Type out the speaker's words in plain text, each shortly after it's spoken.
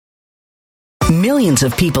Millions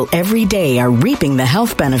of people every day are reaping the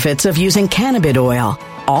health benefits of using cannabis oil,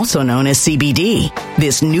 also known as CBD.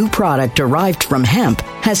 This new product derived from hemp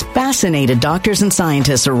has fascinated doctors and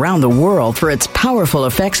scientists around the world for its powerful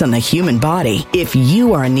effects on the human body. If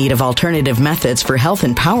you are in need of alternative methods for health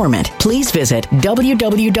empowerment, please visit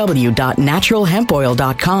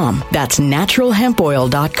www.naturalhempoil.com. That's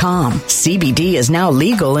naturalhempoil.com. CBD is now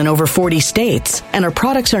legal in over 40 states, and our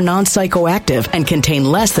products are non-psychoactive and contain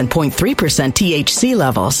less than 0.3% THC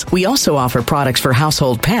levels. We also offer products for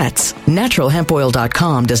household pets.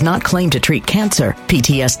 Naturalhempoil.com does not claim to treat cancer,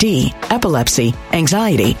 PTSD, epilepsy,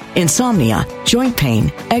 anxiety, insomnia, joint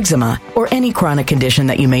pain, eczema, or any chronic condition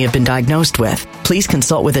that you may have been diagnosed with. Please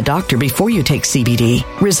consult with a doctor before you take CBD.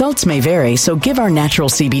 Results may vary, so give our natural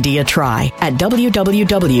CBD a try at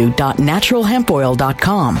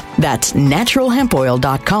www.naturalhempoil.com. That's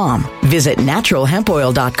naturalhempoil.com. Visit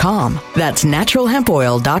naturalhempoil.com. That's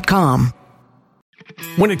naturalhempoil.com.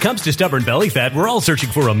 When it comes to stubborn belly fat, we're all searching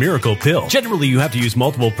for a miracle pill. Generally, you have to use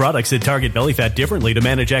multiple products that target belly fat differently to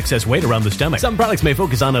manage excess weight around the stomach. Some products may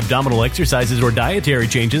focus on abdominal exercises or dietary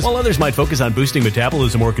changes, while others might focus on boosting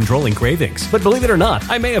metabolism or controlling cravings. But believe it or not,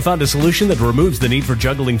 I may have found a solution that removes the need for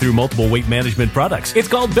juggling through multiple weight management products. It's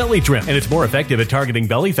called Belly Trim, and it's more effective at targeting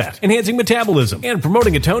belly fat, enhancing metabolism, and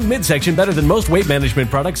promoting a toned midsection better than most weight management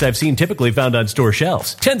products I've seen typically found on store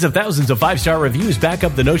shelves. Tens of thousands of 5-star reviews back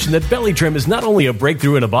up the notion that Belly Trim is not only a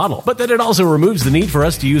breakthrough in a bottle, but that it also removes the need for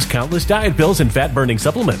us to use countless diet pills and fat-burning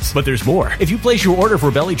supplements. But there's more. If you place your order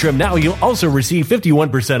for Belly Trim now, you'll also receive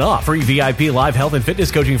 51% off, free VIP live health and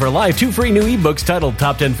fitness coaching for life, 2 free new ebooks titled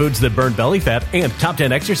Top 10 Foods That Burn Belly Fat and Top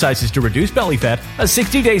 10 Exercises to Reduce Belly Fat, a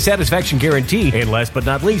 60-day satisfaction guarantee, and last but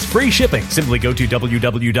not least, free shipping. Simply go to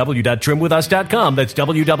www.trimwithus.com. That's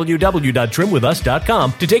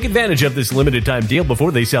www.trimwithus.com to take advantage of this limited time deal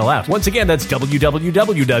before they sell out. Once again, that's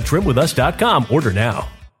www.trimwithus.com. Order now.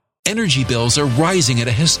 Energy bills are rising at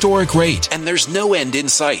a historic rate, and there's no end in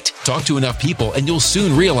sight. Talk to enough people, and you'll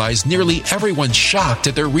soon realize nearly everyone's shocked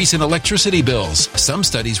at their recent electricity bills. Some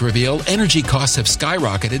studies reveal energy costs have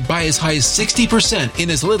skyrocketed by as high as 60%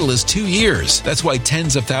 in as little as 2 years. That's why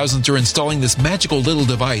tens of thousands are installing this magical little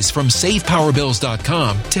device from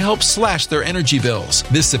SavePowerBills.com to help slash their energy bills.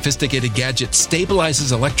 This sophisticated gadget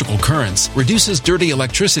stabilizes electrical currents, reduces dirty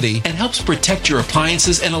electricity, and helps protect your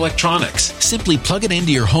appliances and electronics. Simply plug it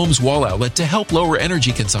into your home's wall outlet to help lower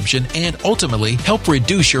energy consumption and ultimately help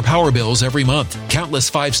reduce your power bills every month.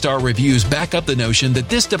 Countless 5-star reviews back up the notion that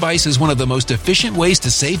this device is one of the most efficient ways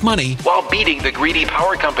to save money while beating the greedy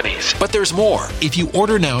power companies. But there's more. If you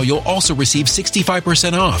order now, you'll also receive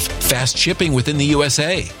 65% off, fast shipping within the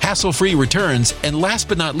USA, hassle-free returns, and last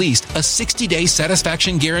but not least, a 60-day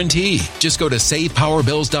satisfaction guarantee. Just go to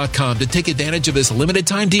SavePowerBills.com to take advantage of this limited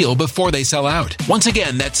time deal before they sell out. Once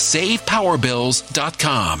again, that's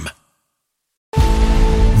SavePowerBills.com.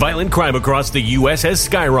 Violent crime across the U.S. has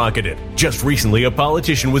skyrocketed. Just recently, a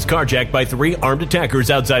politician was carjacked by 3 armed attackers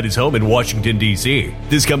outside his home in Washington, D.C.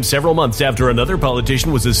 This comes several months after another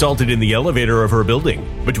politician was assaulted in the elevator of her building.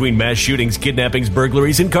 Between mass shootings, kidnappings,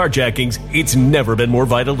 burglaries, and carjackings, it's never been more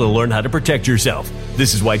vital to learn how to protect yourself.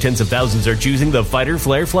 This is why tens of thousands are choosing the Fighter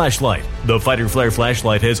Flare flashlight. The Fighter Flare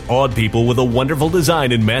flashlight has awed people with a wonderful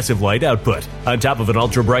design and massive light output. On top of an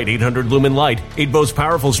ultra-bright 800-lumen light, it boasts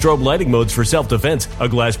powerful strobe lighting modes for self-defense, a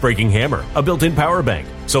glass-breaking hammer, a built-in power bank,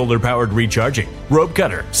 solar-powered recharging, rope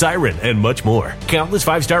cutter, siren, and much more. Countless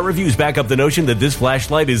 5-star reviews back up the notion that this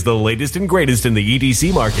flashlight is the latest and greatest in the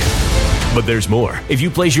EDC market. But there's more. If you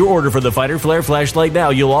place your order for the Fighter Flare flashlight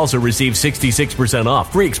now, you'll also receive 66%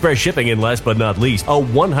 off, free express shipping, and last but not least, a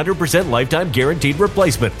 100% lifetime guaranteed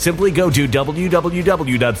replacement. Simply go to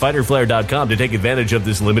www.fighterflare.com to take advantage of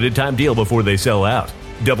this limited time deal before they sell out.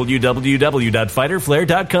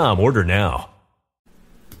 www.fighterflare.com. Order now.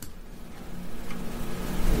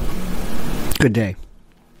 Good day.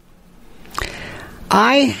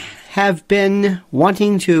 I have been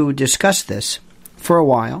wanting to discuss this for a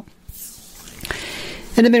while,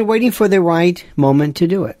 and I've been waiting for the right moment to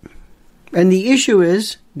do it. And the issue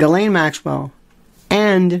is Ghislaine Maxwell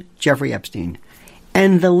and Jeffrey Epstein,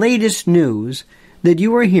 and the latest news that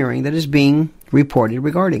you are hearing that is being reported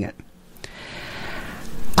regarding it.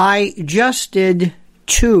 I just did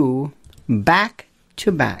 2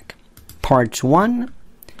 back-to-back, parts 1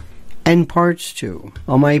 and parts 2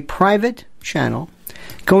 on my private channel,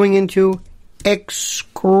 going into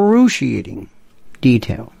excruciating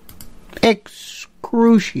detail.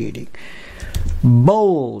 Excruciating,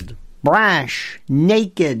 bold, brash,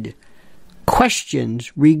 naked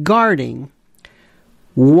questions regarding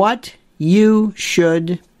what you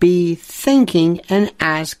should be thinking and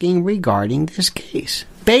asking regarding this case,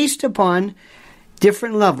 based upon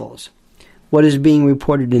different levels. What is being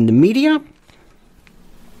reported in the media,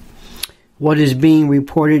 what is being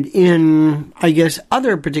reported in, I guess,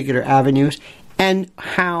 other particular avenues, and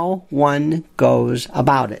how one goes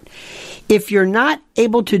about it. If you're not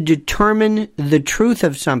able to determine the truth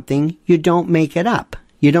of something, you don't make it up.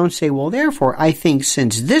 You don't say, well, therefore, I think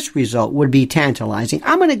since this result would be tantalizing,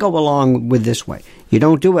 I'm going to go along with this way. You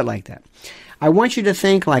don't do it like that. I want you to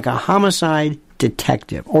think like a homicide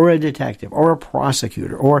detective or a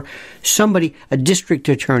prosecutor or somebody, a district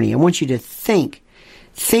attorney. I want you to think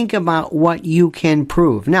about what you can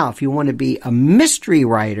prove. Now, if you want to be a mystery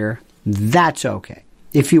writer, that's okay.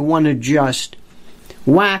 If you want to just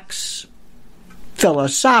wax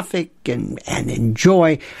philosophic and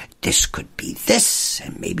enjoy, this could be this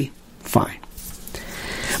and maybe, fine.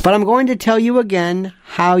 But I'm going to tell you again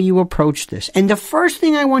how you approach this. And the first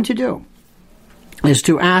thing I want to do is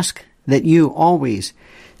to ask that you always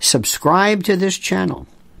subscribe to this channel.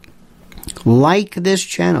 Like this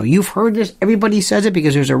channel. You've heard this. Everybody says it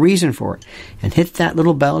because there's a reason for it. And hit that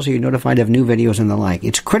little bell so you're notified of new videos and the like.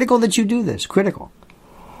 It's critical that you do this. Critical.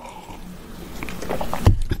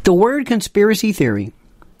 The word conspiracy theory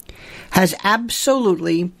has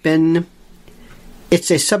absolutely been,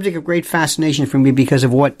 it's a subject of great fascination for me because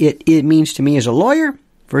of what it means to me as a lawyer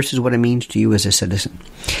versus what it means to you as a citizen.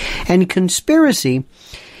 And conspiracy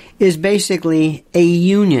is basically a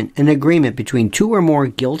union, an agreement between two or more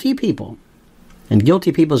guilty people. And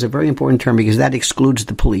guilty people is a very important term because that excludes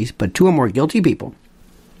the police, but two or more guilty people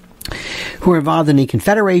who are involved in a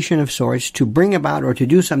confederation of sorts to bring about or to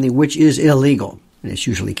do something which is illegal. And it's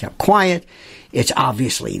usually kept quiet. It's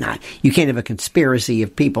obviously not. You can't have a conspiracy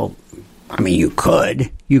of people. I mean, you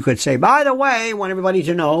could say, by the way, I want everybody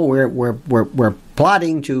to know we're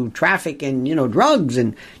plotting to traffic and, drugs,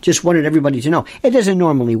 and just wanted everybody to know. It doesn't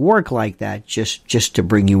normally work like that, just to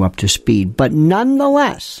bring you up to speed. But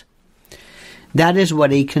nonetheless, that is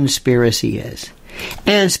what a conspiracy is.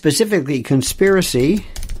 And specifically, conspiracy,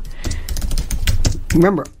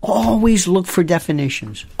 remember, always look for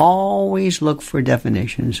definitions. Always look for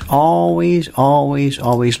definitions. Always, always,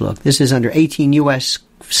 always look. This is under 18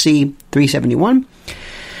 U.S.C. 371.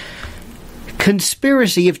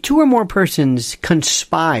 Conspiracy, if two or more persons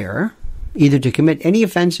conspire, either to commit any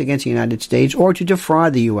offense against the United States or to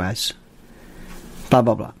defraud the U.S., blah,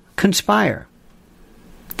 blah, blah. Conspire.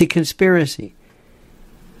 The conspiracy.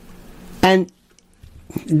 And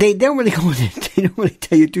they don't really go into it. They don't really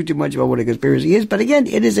tell you too much about what a conspiracy is. But again,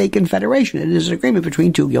 it is a confederation. It is an agreement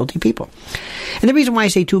between two guilty people. And the reason why I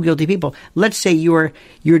say two guilty people, let's say you're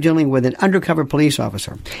dealing with an undercover police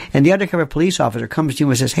officer, and the undercover police officer comes to you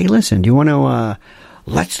and says, "Hey, listen, do you want to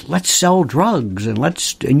let's sell drugs and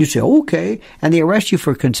you say okay, and they arrest you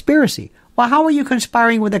for conspiracy." Well, how are you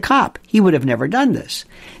conspiring with a cop? He would have never done this.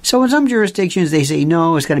 So in some jurisdictions, they say,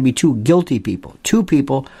 no, it's got to be two guilty people, two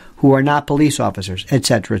people who are not police officers,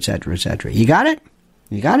 etc., etc., etc. You got it?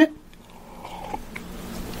 You got it?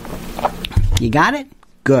 You got it?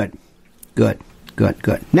 Good. Good. Good.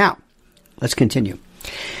 Good. Now, let's continue.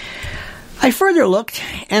 I further looked,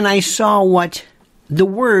 and I saw what the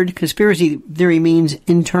word conspiracy theory means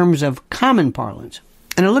in terms of common parlance.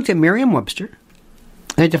 And I looked at Merriam-Webster,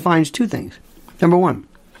 and it defines two things. Number one,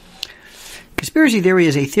 conspiracy theory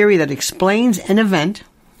is a theory that explains an event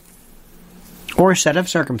or a set of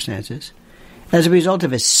circumstances as a result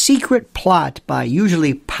of a secret plot by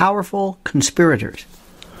usually powerful conspirators.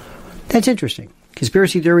 That's interesting.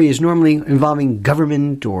 Conspiracy theory is normally involving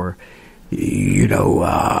government or,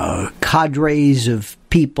 cadres of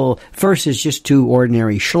people versus just two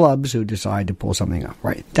ordinary schlubs who decide to pull something up.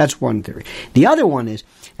 Right? That's one theory. The other one is,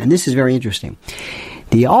 and this is very interesting,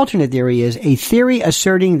 the alternate theory is a theory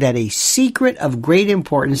asserting that a secret of great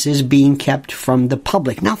importance is being kept from the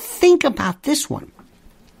public. Now think about this one.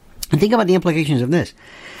 And think about the implications of this.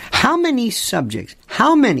 How many subjects,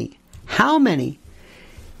 how many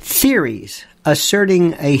theories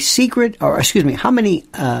asserting a secret, how many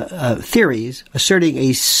theories asserting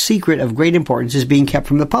a secret of great importance is being kept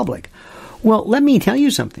from the public? Well, let me tell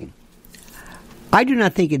you something. I do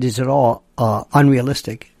not think it is at all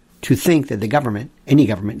unrealistic to think that the government, any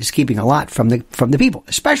government, is keeping a lot from the people,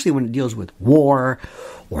 especially when it deals with war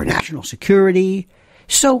or national security.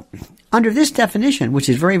 So, under this definition, which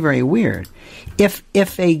is very, very weird, if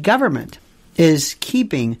a government is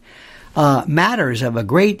keeping matters of a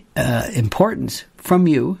great importance from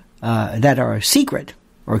you that are secret,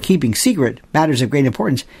 or keeping secret matters of great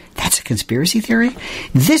importance, that's a conspiracy theory.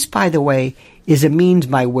 This, by the way, is a means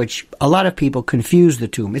by which a lot of people confuse the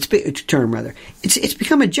term. It's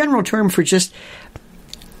become a general term for just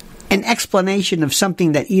an explanation of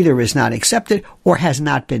something that either is not accepted or has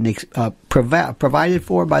not been provided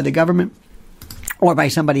for by the government or by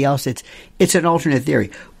somebody else. It's an alternate theory.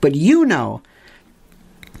 But you know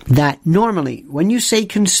that normally when you say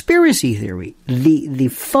conspiracy theory, the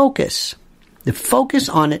focus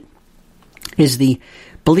on it is the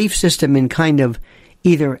belief system in kind of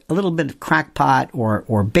either a little bit of crackpot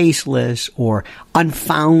or baseless or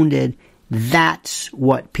unfounded. That's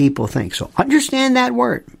what people think. So understand that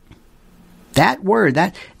word. That word,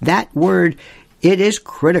 it is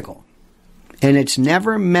critical. And it's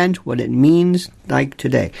never meant what it means like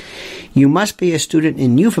today. You must be a student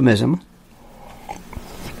in euphemism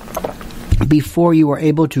before you are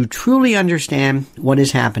able to truly understand what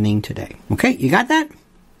is happening today. Okay, you got that?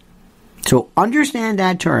 So understand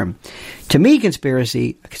that term. To me,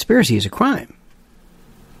 conspiracy is a crime.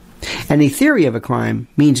 And a theory of a crime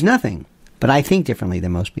means nothing. But I think differently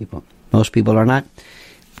than most people. Most people are not,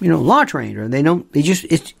 law trained, or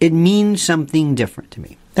it means something different to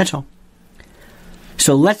me. That's all.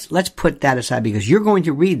 So let's put that aside, because you're going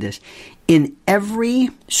to read this. In every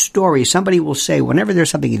story, somebody will say, whenever there's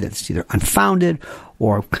something that's either unfounded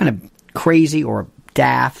or kind of crazy or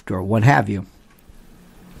daft or what have you.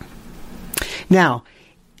 Now,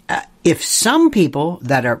 if some people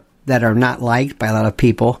that are not liked by a lot of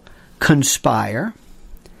people conspire,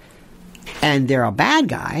 and they're a bad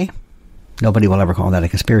guy, nobody will ever call that a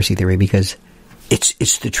conspiracy theory, because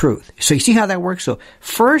it's the truth. So you see how that works? So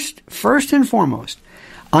first and foremost,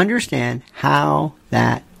 understand how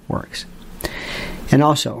that works. And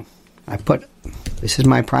also, this is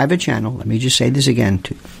my private channel. Let me just say this again.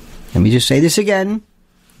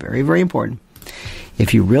 Very, very important.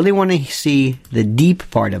 If you really want to see the deep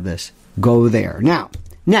part of this, go there. Now,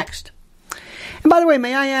 next. And by the way,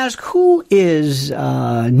 may I ask, who is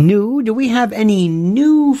new? Do we have any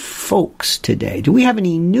new folks today?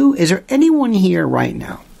 Is there anyone here right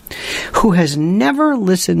now who has never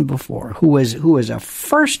listened before, who is a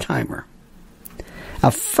first-timer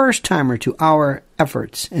to our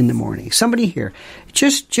efforts in the morning? Somebody here,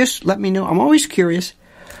 just let me know. I'm always curious.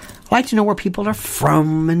 I like to know where people are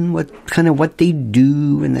from and what they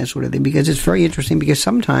do and that sort of thing, because it's very interesting, because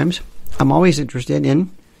sometimes I'm always interested in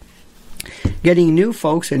getting new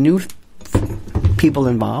folks and new people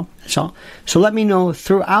involved. That's all. So let me know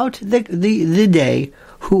throughout the day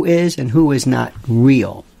who is and who is not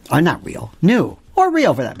real. Or not real, new. Or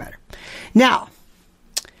real for that matter. Now,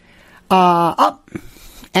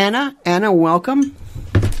 Anna, welcome.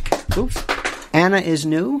 Oops. Anna is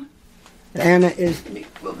new.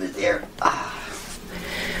 Over there.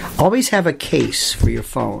 Always have a case for your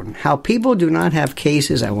phone. How people do not have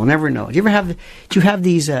cases, I will never know. Do you have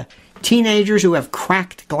these teenagers who have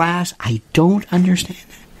cracked glass? I don't understand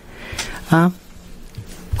that.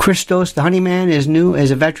 Christos, the honeyman, is new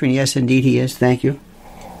as a veteran. Yes, indeed he is. Thank you.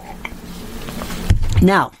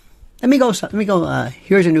 Now, let me go.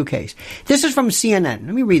 Here's a new case. This is from CNN.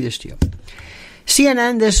 Let me read this to you.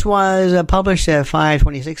 CNN, this was published at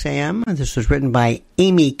 5:26 a.m. This was written by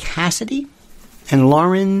Amy Cassidy and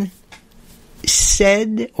Lauren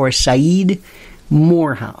Said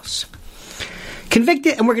Morehouse.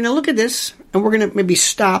 Convicted, and we're going to look at this, and we're going to maybe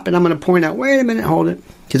stop, and I'm going to point out, wait a minute, hold it,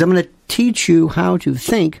 because I'm going to teach you how to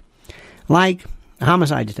think like a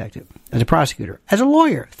homicide detective, as a prosecutor, as a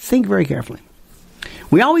lawyer. Think very carefully.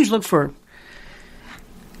 We always look for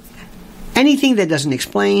anything that doesn't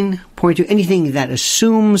explain, point to anything that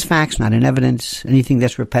assumes facts, not in evidence, anything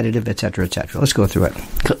that's repetitive, etc., etc. Let's go through it.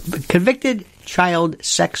 Convicted child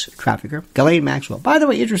sex trafficker, Ghislaine Maxwell. By the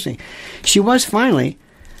way, interesting. She was finally,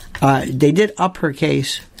 they did up her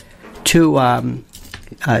case to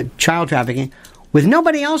child trafficking with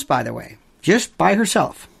nobody else, by the way, just by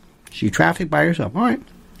herself. She trafficked by herself. All right.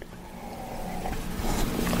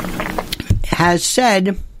 Has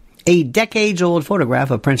said a decades-old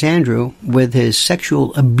photograph of Prince Andrew with his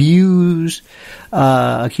sexual abuse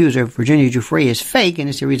accuser, Virginia Giuffre, is fake in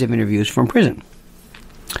a series of interviews from prison.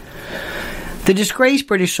 The disgraced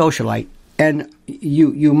British socialite, and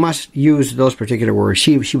you must use those particular words.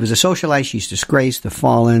 She was a socialite. She's disgraced, the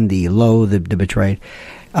fallen, the low, the betrayed.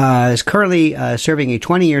 Is currently serving a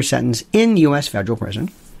 20-year sentence in U.S. federal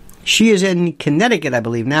prison. She is in Connecticut, I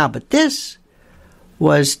believe, now, but this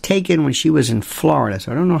was taken when she was in Florida,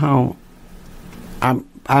 so I don't know how.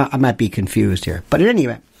 I might be confused here, but at any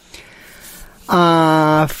rate,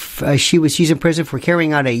 she's in prison for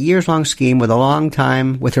carrying out a years-long scheme with her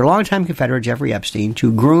longtime confederate Jeffrey Epstein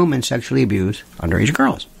to groom and sexually abuse underage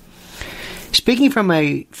girls. Speaking from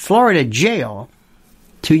a Florida jail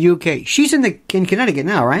to UK, she's in Connecticut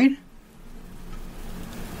now, right?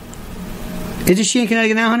 Isn't she in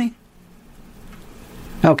Connecticut now, honey?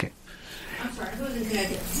 Okay.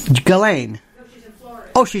 Ghislaine. No, she's in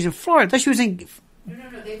Florida. Oh, she's in Florida. I thought she was in... No.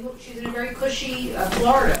 She's in a very cushy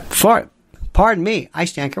Florida. Florida. Pardon me. I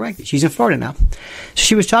stand corrected. She's in Florida now. So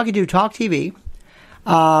she was talking to Talk TV,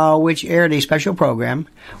 which aired a special program.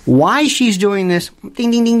 Why she's doing this,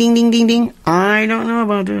 ding, ding, ding, ding, ding, ding, ding, I don't know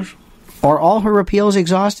about this. Are all her appeals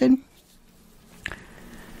exhausted?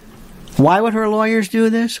 Why would her lawyers do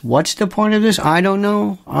this? What's the point of this? I don't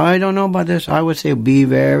know. I don't know about this. I would say be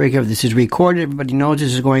very careful. This is recorded. Everybody knows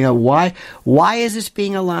this is going on. Why is this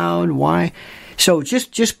being allowed? Why? So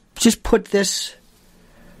just put this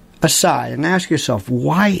aside and ask yourself,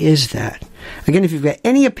 why is that? Again, if you've got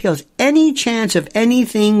any appeals, any chance of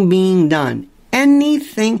anything being done, any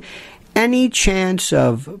chance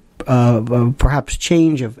of perhaps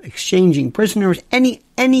change of exchanging prisoners, any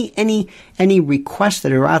requests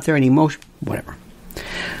that are out there, any motion, whatever.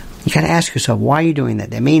 You got to ask yourself, why are you doing that?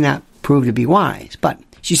 They may not prove to be wise. But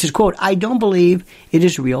she says, quote, I don't believe it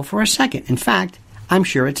is real for a second. In fact, I'm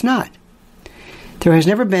sure it's not. There has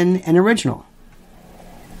never been an original.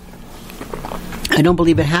 I don't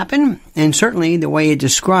believe it happened, and certainly the way it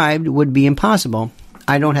described would be impossible.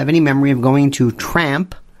 I don't have any memory of going to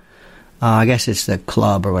Tramp. I guess it's the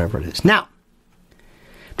club or whatever it is. Now,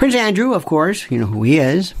 Prince Andrew, of course, you know who he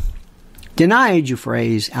is, denied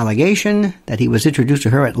Giuffre's allegation that he was introduced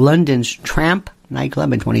to her at London's Tramp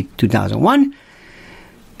nightclub in 2001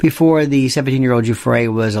 before the 17-year-old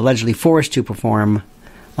Giuffre was allegedly forced to perform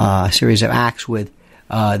a series of acts with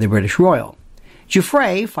the British royal.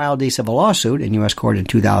 Giuffre filed a civil lawsuit in U.S. court in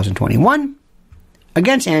 2021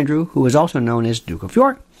 against Andrew, who was also known as Duke of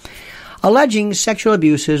York, alleging sexual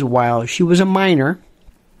abuses while she was a minor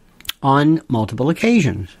on multiple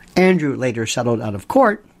occasions. Andrew later settled out of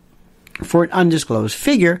court for an undisclosed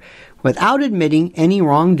figure without admitting any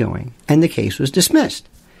wrongdoing, and the case was dismissed.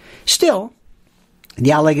 Still,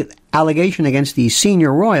 the allegation against the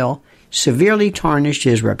senior royal severely tarnished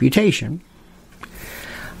his reputation.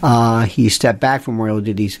 He stepped back from royal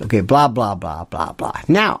duties. Okay, blah, blah, blah, blah, blah.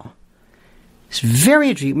 Now, it's very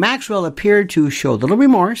interesting. Maxwell appeared to show little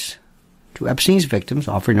remorse to Epstein's victims,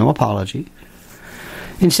 offered no apology.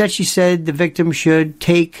 Instead, she said the victims should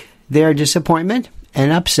take their disappointment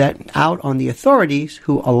and upset out on the authorities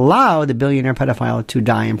who allowed the billionaire pedophile to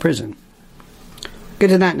die in prison. Get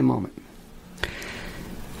to that in a moment.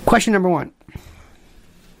 Question number one.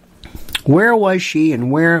 Where was she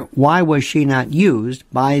and why was she not used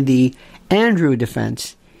by the Andrew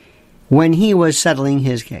defense when he was settling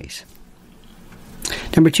his case?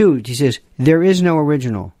 Number two, he says, there is no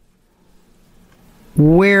original.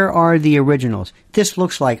 Where are the originals? This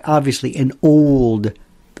looks like, obviously, an old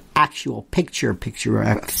actual picture,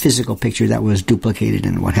 a physical picture that was duplicated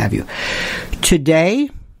and what have you. Today,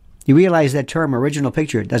 you realize that term original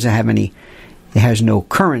picture doesn't have it has no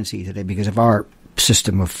currency today because of our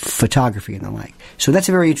system of photography and the like. So that's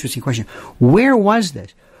a very interesting question. Where was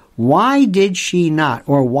this? Why did she not,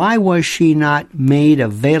 or why was she not made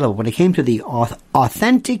available when it came to the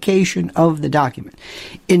authentication of the document?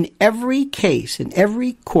 In every case, in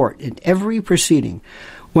every court, in every proceeding,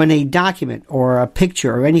 when a document or a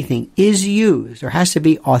picture or anything is used, there has to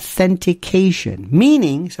be authentication,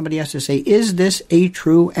 meaning somebody has to say, is this a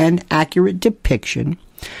true and accurate depiction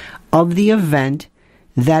of the event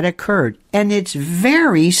that occurred? And it's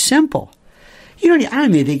very simple. I don't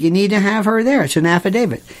even think you need to have her there. It's an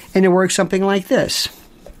affidavit. And it works something like this.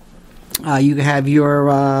 You can have you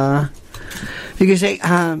can say,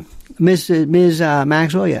 Ms.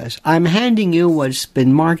 Maxwell, yes, I'm handing you what's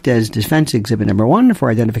been marked as defense exhibit number 1 for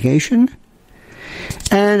identification.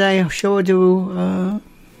 And I show it to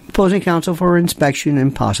opposing counsel for inspection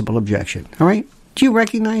and possible objection. All right? Do you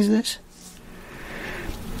recognize this?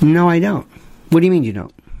 No, I don't. What do you mean you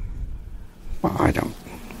don't? Well, I don't.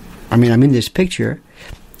 I mean, I'm in this picture.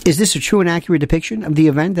 Is this a true and accurate depiction of the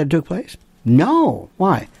event that took place? No.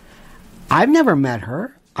 Why? I've never met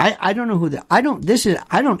her. I don't know who I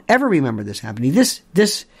don't ever remember this happening. Is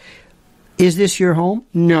this your home?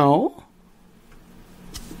 No.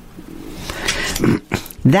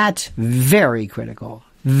 That's very critical,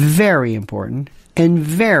 very important, and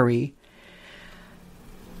very,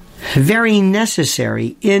 very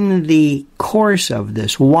necessary in the course of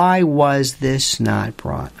this. Why was this not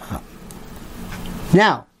brought up?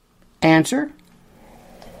 Now, answer.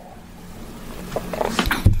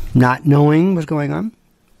 Not knowing what's going on.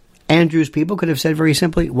 Andrew's people could have said very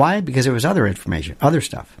simply, why? Because there was other information, other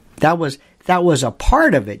stuff. That was a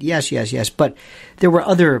part of it. Yes. But there were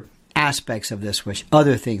other aspects of this,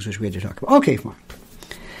 other things which we had to talk about. Okay, fine.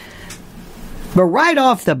 But right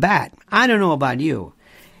off the bat, I don't know about you.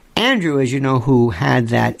 Andrew, as you know, who had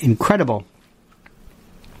that incredible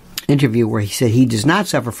interview where he said he does not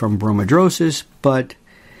suffer from bromidrosis, but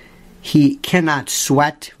he cannot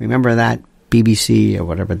sweat. Remember that BBC or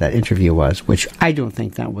whatever that interview was, which I don't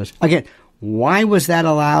think that was. Again, why was that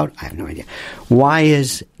allowed? I have no idea. Why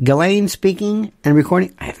is Ghislaine speaking and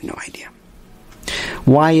recording? I have no idea.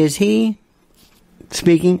 Why is he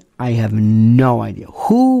speaking? I have no idea.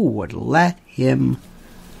 Who would let him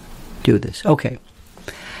do this? Okay.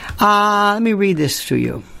 Let me read this to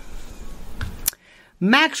you.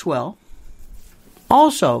 Maxwell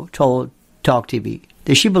also told Talk TV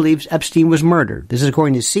that she believes Epstein was murdered. This is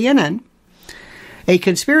according to CNN, a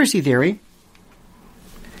conspiracy theory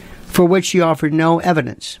for which she offered no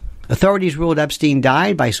evidence. Authorities ruled Epstein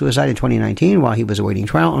died by suicide in 2019 while he was awaiting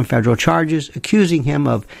trial on federal charges accusing him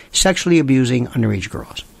of sexually abusing underage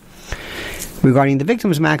girls. Regarding the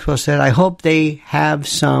victims, Maxwell said, I hope they have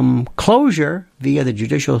some closure via the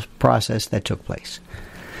judicial process that took place.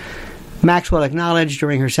 Maxwell acknowledged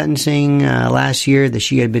during her sentencing last year that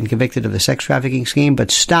she had been convicted of the sex trafficking scheme,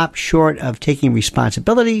 but stopped short of taking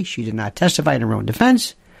responsibility. She did not testify in her own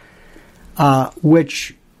defense,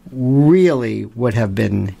 which really would have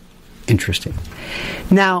been interesting.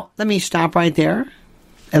 Now, let me stop right there,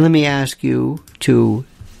 and let me ask you to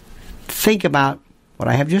think about what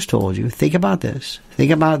I have just told you. Think about this.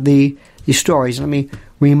 Think about the stories. Let me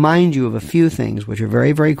remind you of a few things which are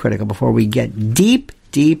very, very critical before we get deep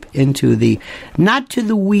into the, not to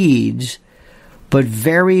the weeds, but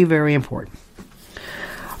very, very important.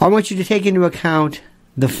 I want you to take into account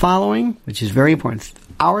the following, which is very important.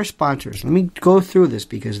 Our sponsors. Let me go through this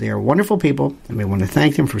because they are wonderful people, and we want to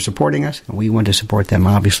thank them for supporting us, and we want to support them,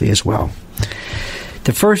 obviously, as well.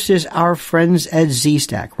 The first is our friends at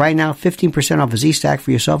Z-Stack. Right now, 15% off a Z-Stack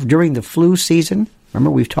for yourself during the flu season. Remember,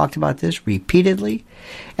 we've talked about this repeatedly.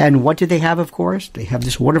 And what do they have, of course? They have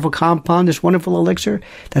this wonderful compound, this wonderful elixir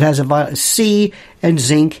that has a C and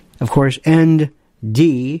zinc, of course, and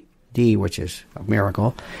D, which is a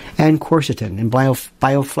miracle, and quercetin and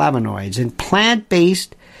bioflavonoids and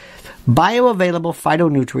plant-based bioavailable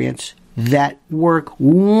phytonutrients that work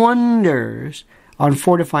wonders on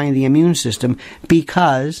fortifying the immune system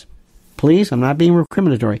because, please, I'm not being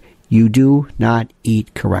recriminatory, you do not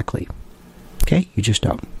eat correctly. Okay? You just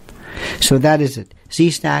don't. So that is it.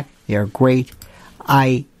 Z-Stack, they are great.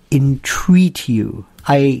 I entreat you.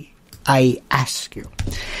 I ask you.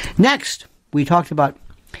 Next, we talked about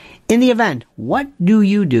in the event, what do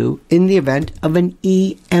you do in the event of an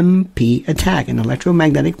EMP attack, an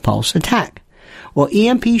electromagnetic pulse attack? Well,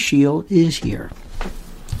 EMP Shield is here.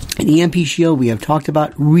 An EMP Shield we have talked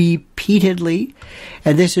about repeatedly,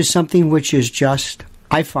 and this is something which is just,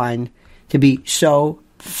 I find, to be so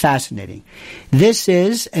fascinating. This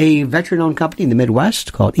is a veteran-owned company in the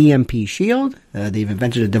Midwest called EMP Shield. They've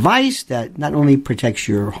invented a device that not only protects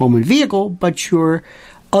your home and vehicle, but your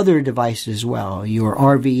other devices as well, your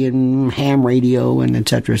RV and ham radio and et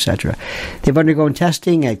cetera, They've undergone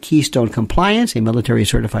testing at Keystone Compliance, a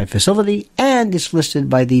military-certified facility, and it's listed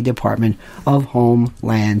by the Department of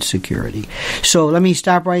Homeland Security. So let me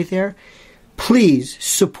stop right there. Please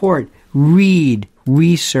support, read,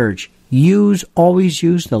 research, always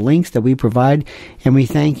use the links that we provide, and we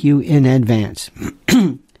thank you in advance.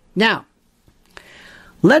 Now,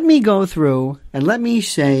 let me go through and let me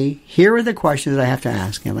say, here are the questions I have to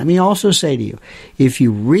ask. And let me also say to you, if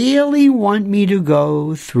you really want me to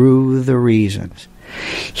go through the reasons,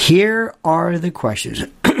 here are the questions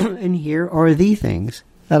and here are the things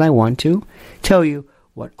that I want to tell you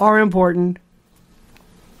what are important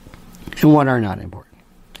and what are not important.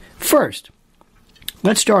 First,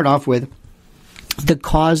 let's start off with the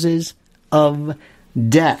causes of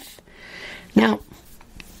death. Now,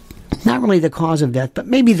 not really the cause of death, but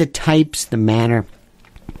maybe the types, the manner.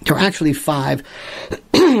 There are actually 5.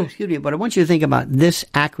 Excuse me, but I want you to think about this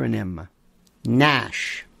acronym.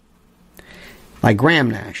 NASH. Like Graham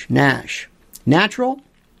Nash. NASH. Natural,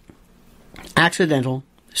 accidental,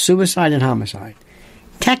 suicide, and homicide.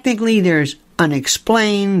 Technically, there's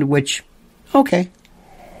unexplained, which, okay.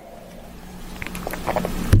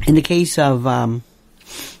 In the case of,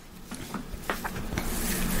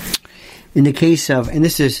 and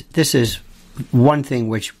this is one thing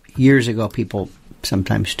which years ago people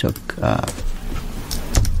sometimes took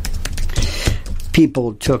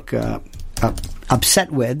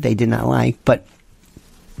upset with, they did not like, but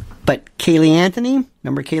Kaylee Anthony,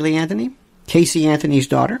 remember Kaylee Anthony? Casey Anthony's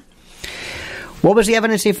daughter. What was the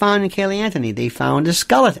evidence they found in Kaylee Anthony? They found a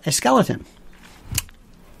skeleton.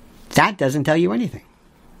 That doesn't tell you anything.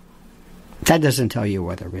 That doesn't tell you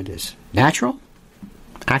whether it is natural,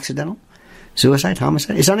 accidental, suicide,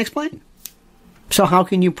 homicide. It's unexplained. So how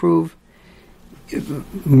can you prove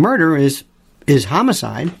murder is is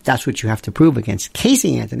homicide. That's what you have to prove against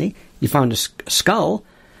Casey Anthony. You found a skull.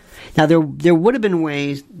 Now, there would have been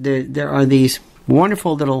ways. There are these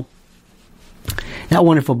wonderful little, not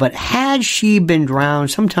wonderful, but had she been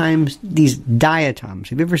drowned, sometimes these diatoms.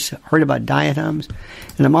 Have you ever heard about diatoms?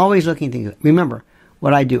 And I'm always looking things up. Remember,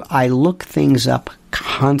 what I do, I look things up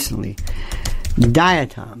constantly.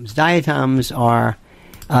 Diatoms. Diatoms are,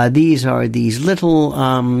 these are these little,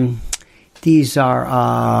 these are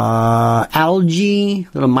algae,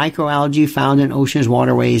 little microalgae found in oceans,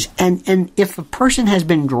 waterways. And if a person has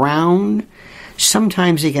been drowned,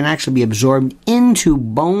 sometimes they can actually be absorbed into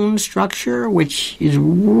bone structure, which is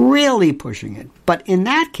really pushing it. But in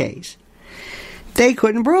that case, they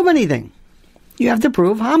couldn't prove anything. You have to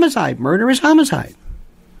prove homicide. Murder is homicide.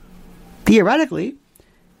 Theoretically,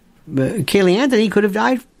 Kaylee Anthony could have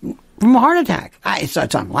died from a heart attack.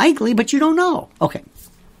 It's unlikely, but you don't know. Okay.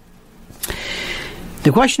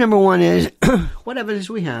 The question number one is, what evidence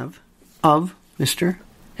do we have of Mr.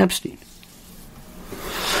 Epstein?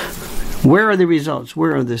 Where are the results?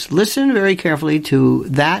 Where are this? Listen very carefully to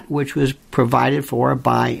that which was provided for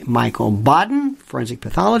by Michael Bodden, forensic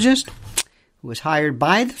pathologist, who was hired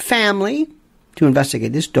by the family to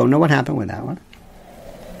investigate this. Don't know what happened with that one.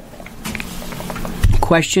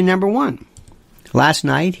 Question number one. Last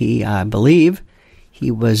night, I believe,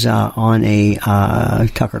 he was on a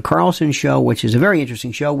Tucker Carlson show, which is a very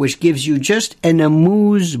interesting show, which gives you just an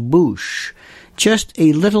amuse-bouche, just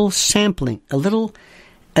a little sampling, a little,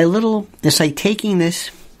 it's like taking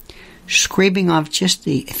this, scraping off just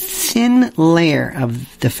a thin layer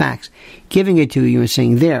of the facts, giving it to you and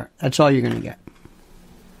saying, there, that's all you're going to get.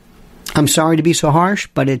 I'm sorry to be so harsh,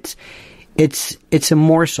 but it's a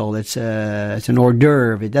morsel. It's an hors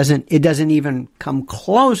d'oeuvre. It doesn't even come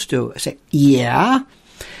close to say, yeah,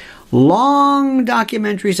 long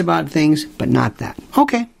documentaries about things, but not that.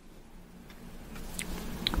 Okay.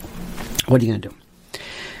 What are you going to do?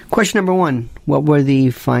 Question number one, what were the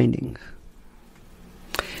findings?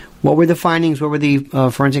 What were the findings? What were the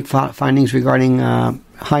forensic findings regarding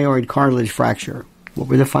hyoid cartilage fracture? What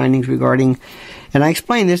were the findings regarding, and I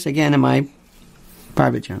explained this again in my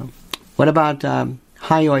private channel. What about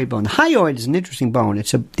hyoid bone? Hyoid is an interesting bone.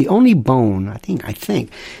 It's the only bone, I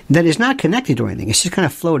think, that is not connected to anything. It's just kind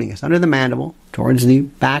of floating. It's under the mandible, towards the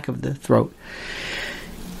back of the throat.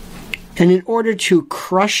 And in order to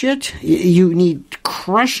crush it, you need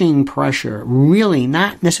crushing pressure, really,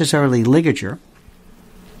 not necessarily ligature.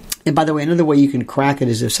 And by the way, another way you can crack it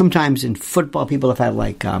is if sometimes in football people have had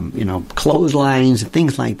like, clotheslines and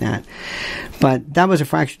things like that. But that was a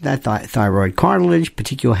fracture of that thyroid cartilage,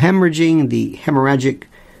 petechial hemorrhaging, the hemorrhagic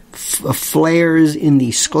flares in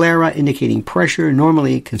the sclera indicating pressure,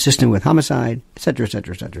 normally consistent with homicide, etc.,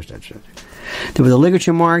 etc., etc., etc. There were the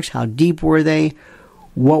ligature marks. How deep were they?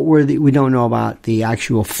 What were the? We don't know about the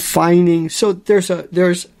actual findings. So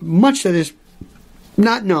there's much that is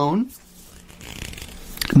not known.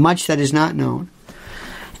 Much that is not known.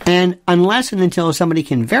 And unless and until somebody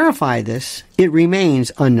can verify this, it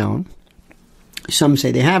remains unknown. Some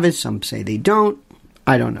say they have it, some say they don't.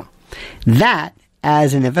 I don't know. That,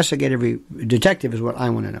 as an investigative detective, is what I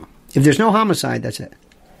want to know. If there's no homicide, that's it.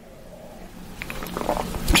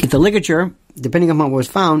 If the ligature, depending on what was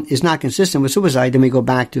found, is not consistent with suicide, then we go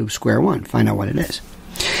back to square one, find out what it is.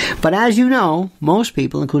 But as you know, most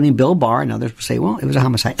people, including Bill Barr and others, will say, well, it was a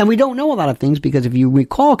homicide. And we don't know a lot of things because if you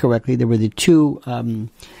recall correctly, there were the two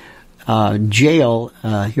jail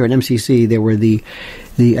here at MCC. There were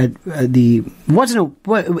it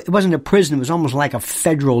wasn't a prison. It was almost like a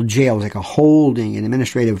federal jail. It was like an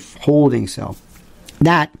administrative holding cell.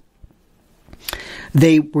 That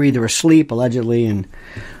they were either asleep, allegedly, and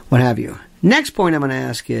what have you. Next point I'm going to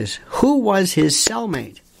ask is, who was his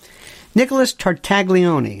cellmate? Nicholas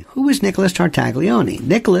Tartaglione. Who is Nicholas Tartaglione?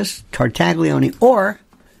 Nicholas Tartaglione, or,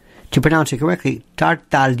 to pronounce it correctly,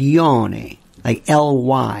 Tartaglione, like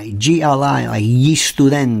L-Y, G-L-I, like ye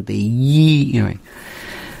studente,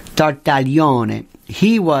 Tartaglione.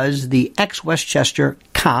 He was the ex-Westchester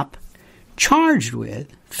cop charged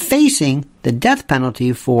with facing the death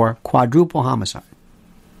penalty for quadruple homicide.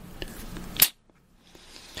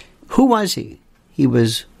 Who was he? He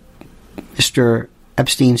was Mr.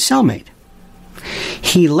 Epstein's cellmate.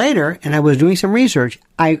 He later, and I was doing some research,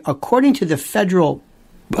 according to the federal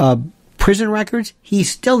prison records, he's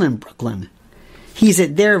still in Brooklyn. He's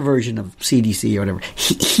at their version of CDC or whatever.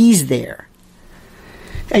 He's there.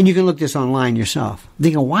 And you can look this online yourself.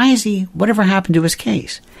 They go, why is he, whatever happened to his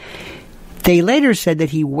case? They later said that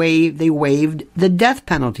they waived the death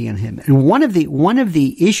penalty on him. And one of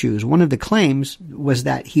the issues, one of the claims was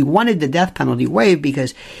that he wanted the death penalty waived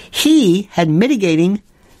because he had mitigating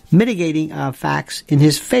mitigating facts in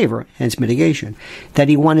his favor, hence mitigation, that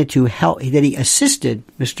he wanted to help, that he assisted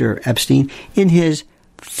Mr. Epstein in his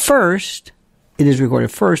first, it is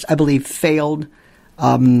recorded first, I believe, failed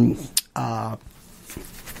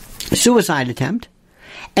suicide attempt,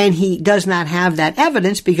 and he does not have that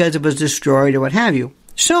evidence because it was destroyed or what have you.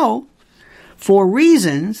 So, for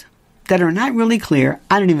reasons that are not really clear,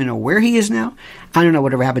 I don't even know where he is now. I don't know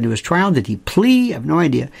whatever happened to his trial. Did he plea? I have no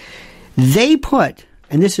idea. They put,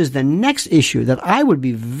 and this is the next issue that I would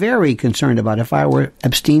be very concerned about if I were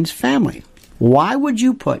Epstein's family. Why would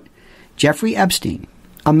you put Jeffrey Epstein,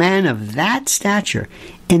 a man of that stature,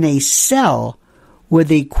 in a cell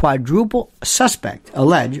with a quadruple suspect,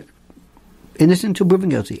 alleged, innocent until proven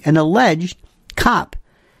guilty, an alleged cop,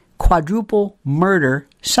 quadruple murder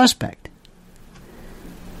suspect,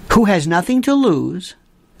 who has nothing to lose,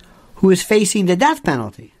 who is facing the death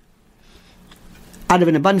penalty? Out of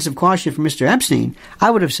an abundance of caution for Mr. Epstein,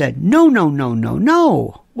 I would have said, no.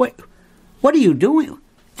 What are you doing?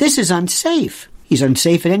 This is unsafe. He's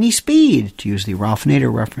unsafe at any speed, to use the Ralph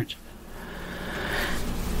Nader reference.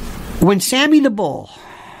 When Sammy the Bull,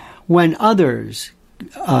 when others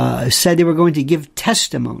said they were going to give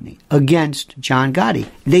testimony against John Gotti,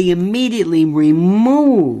 they immediately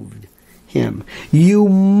removed him. You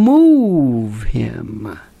move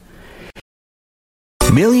him.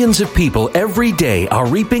 Millions of people every day are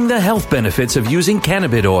reaping the health benefits of using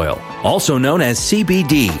cannabis oil, also known as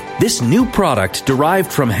CBD. This new product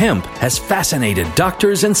derived from hemp has fascinated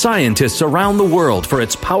doctors and scientists around the world for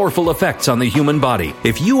its powerful effects on the human body.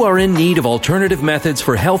 If you are in need of alternative methods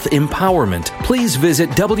for health empowerment, please visit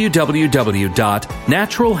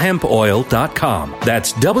www.naturalhempoil.com.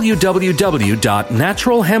 That's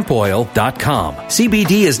www.naturalhempoil.com.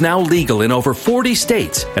 CBD is now legal in over 40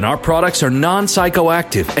 states, and our products are non-psychoactive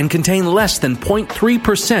and contain less than 0.3%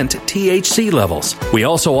 THC levels. We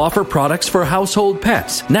also offer products for household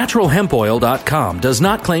pets. NaturalHempOil.com does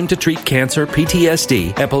not claim to treat cancer,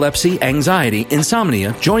 PTSD, epilepsy, anxiety,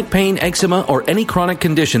 insomnia, joint pain, eczema, or any chronic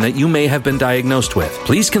condition that you may have been diagnosed with.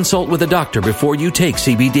 Please consult with a doctor before you take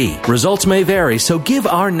CBD. Results may vary, so give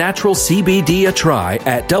our natural CBD a try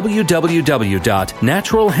at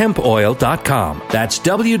www.naturalhempoil.com. That's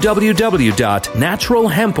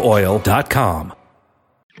www.naturalhempoil.com.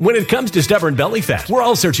 When it comes to stubborn belly fat, we're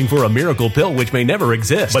all searching for a miracle pill which may never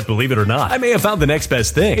exist. But believe it or not, I may have found the next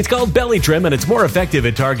best thing. It's called Belly Trim, and it's more effective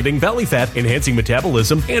at targeting belly fat, enhancing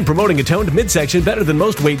metabolism, and promoting a toned midsection better than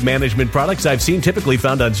most weight management products I've seen typically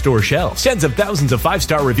found on store shelves. Tens of thousands of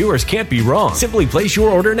 5-star reviewers can't be wrong. Simply place your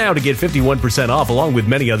order now to get 51% off along with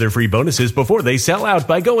many other free bonuses before they sell out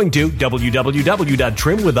by going to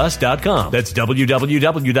www.trimwithus.com. That's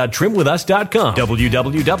www.trimwithus.com.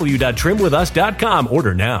 www.trimwithus.com.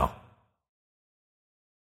 Order now.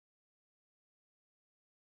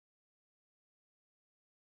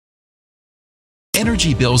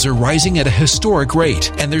 Energy bills are rising at a historic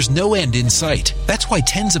rate, and there's no end in sight. That's why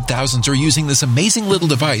tens of thousands are using this amazing little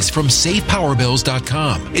device from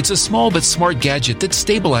SavePowerBills.com. It's a small but smart gadget that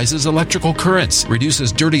stabilizes electrical currents,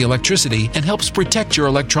 reduces dirty electricity, and helps protect your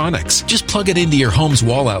electronics. Just plug it into your home's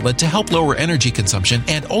wall outlet to help lower energy consumption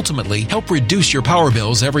and ultimately help reduce your power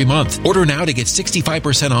bills every month. Order now to get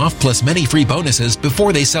 65% off plus many free bonuses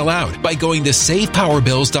before they sell out by going to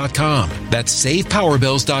SavePowerBills.com. That's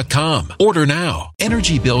SavePowerBills.com. Order now.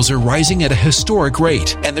 Energy bills are rising at a historic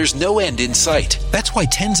rate, and there's no end in sight. That's why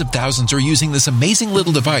tens of thousands are using this amazing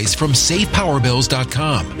little device from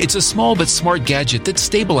SavePowerBills.com. It's a small but smart gadget that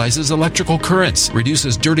stabilizes electrical currents,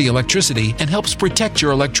 reduces dirty electricity, and helps protect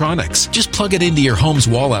your electronics. Just plug it into your home's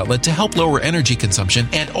wall outlet to help lower energy consumption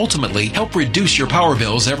and ultimately help reduce your power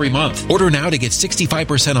bills every month. Order now to get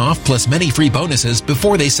 65% off plus many free bonuses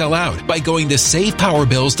before they sell out by going to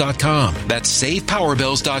SavePowerBills.com. That's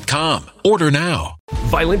SavePowerBills.com. Order now.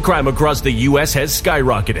 Violent crime across the U.S. has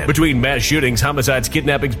skyrocketed. Between mass shootings, homicides,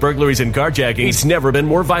 kidnappings, burglaries, and carjacking, it's never been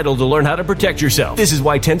more vital to learn how to protect yourself. This is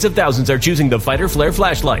why tens of thousands are choosing the Fighter Flare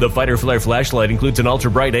flashlight. The Fighter Flare flashlight includes an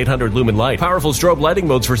ultra-bright 800 lumen light, powerful strobe lighting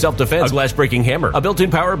modes for self-defense, a glass-breaking hammer, a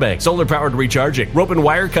built-in power bank, solar-powered recharging, rope and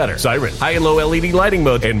wire cutter, siren, high and low LED lighting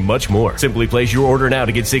mode, and much more. Simply place your order now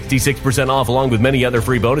to get 66% off along with many other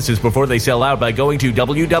free bonuses before they sell out by going to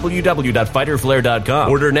www.fighterflare.com.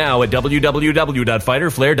 Order now at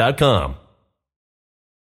www.fighterflare.com.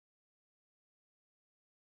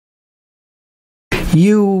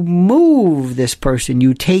 You move this person,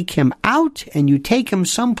 you take him out, and you take him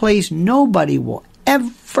someplace nobody will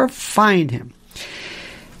ever find him.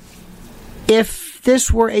 If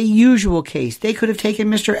this were a usual case, they could have taken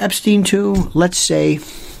Mr. Epstein to, let's say,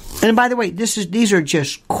 and by the way, these are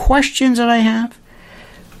just questions that I have.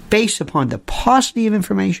 based upon the paucity of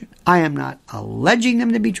information. I am not alleging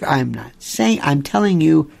them to be true. I am not saying, I'm telling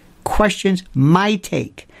you questions, my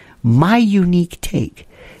take, my unique take,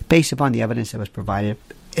 based upon the evidence that was provided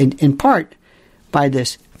in part by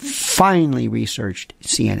this finely researched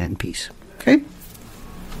CNN piece. Okay?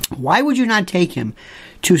 Why would you not take him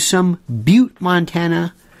to some Butte,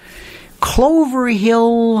 Montana, Clover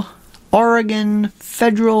Hill, Oregon,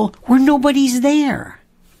 Federal, where nobody's there?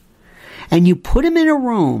 And you put him in a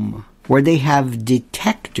room where they have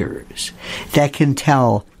detectors that can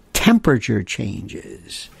tell temperature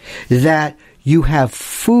changes, that you have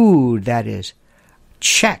food that is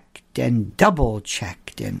checked and double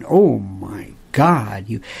checked, and oh my God,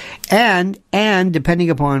 and depending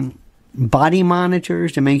upon body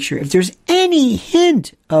monitors to make sure if there's any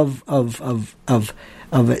hint of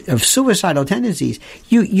suicidal tendencies,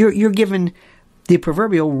 you're given the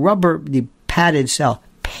proverbial rubber, the padded cell,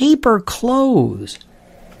 paper clothes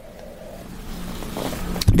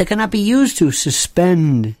that cannot be used to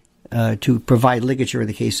suspend, to provide ligature in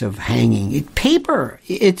the case of hanging. Paper.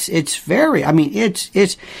 It's very,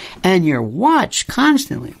 and you're watched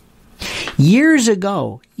constantly. Years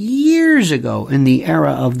ago, in the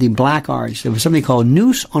era of the Black Arts, there was something called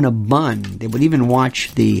noose on a bun. They would even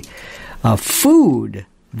watch the food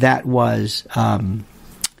that was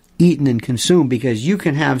eaten and consumed, because you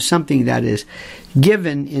can have something that is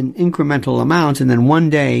given in incremental amounts, and then one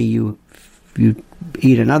day you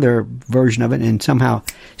eat another version of it, and somehow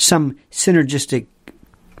some synergistic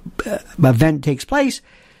event takes place.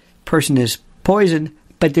 Person is poisoned,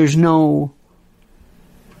 but there's no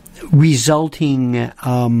resulting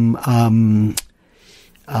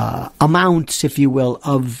amounts, if you will,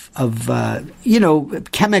 of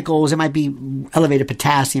chemicals. It might be elevated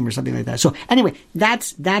potassium or something like that. So anyway,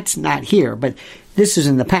 that's not here, but this is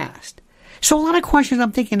in the past. So a lot of questions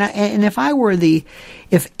I'm thinking, and if I were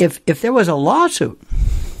if there was a lawsuit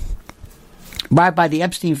by the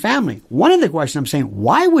Epstein family, one of the questions I'm saying,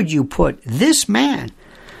 why would you put this man,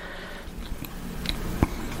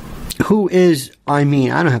 who is, I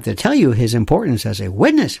don't have to tell you his importance as a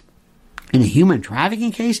witness in a human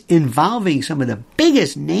trafficking case involving some of the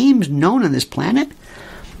biggest names known on this planet,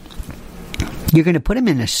 you're going to put him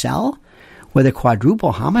in a cell with a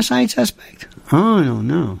quadruple homicide suspect? I don't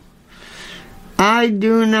know. I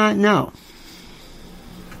do not know.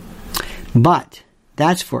 But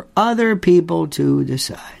that's for other people to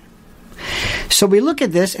decide. So we look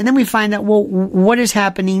at this and then we find out, well, what is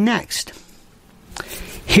happening next?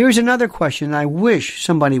 Here's another question I wish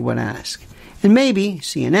somebody would ask. And maybe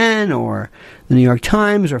CNN or the New York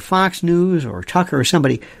Times or Fox News or Tucker or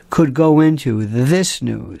somebody could go into this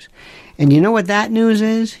news. And you know what that news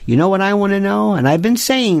is? You know what I want to know? And I've been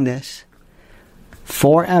saying this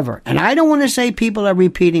forever. And I don't want to say people are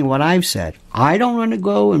repeating what I've said. I don't want to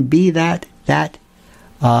go and be that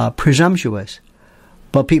presumptuous.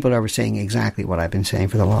 But people are saying exactly what I've been saying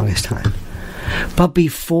for the longest time. But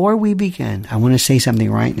before we begin, I want to say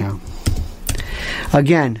something right now.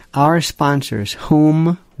 Again, our sponsors,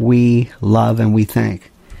 whom we love and we thank.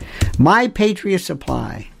 My Patriot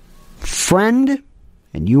Supply, friend,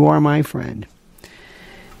 and you are my friend.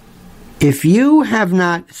 If you have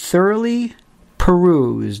not thoroughly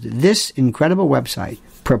perused this incredible website,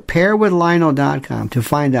 preparewithlionel.com, to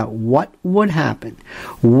find out what would happen,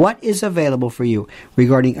 what is available for you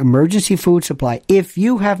regarding emergency food supply, if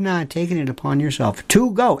you have not taken it upon yourself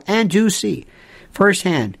to go and to see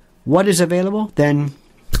firsthand what is available, then,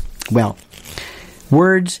 well,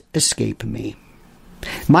 words escape me.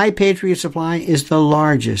 My Patriot Supply is the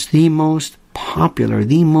largest, the most popular,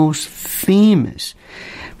 the most famous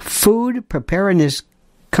food preparedness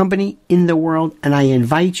company in the world, and I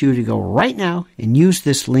invite you to go right now and use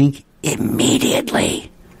this link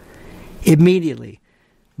immediately. Immediately.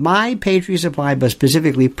 My Patriot Supply, but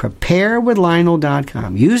specifically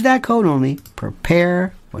preparewithlionel.com. Use that code only,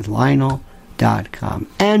 preparewithlionel.com.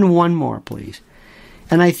 And one more, please.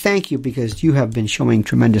 And I thank you because you have been showing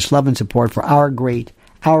tremendous love and support for our great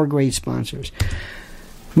sponsors.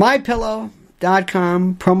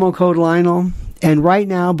 MyPillow.com, promo code Lionel. And right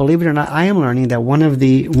now, believe it or not, I am learning that one of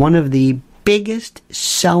the biggest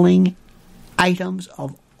selling items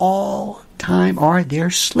of all time are their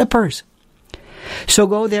slippers. So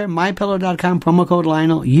go there, mypillow.com, promo code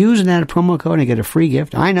Lionel. Use that promo code and get a free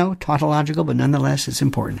gift. I know, tautological, but nonetheless, it's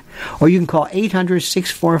important. Or you can call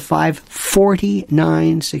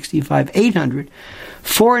 800-645-4965.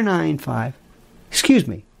 800-495,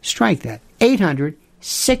 strike that,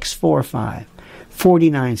 800-645-4965.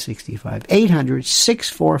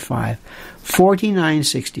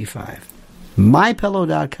 800-645-4965.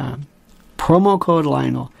 MyPillow.com. Promo code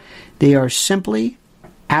Lionel. They are simply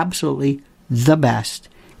absolutely the best,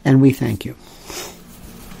 and we thank you.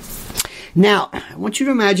 Now, I want you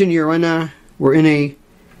to imagine we're in an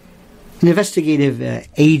investigative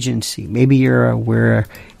agency. Maybe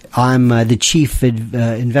I'm the chief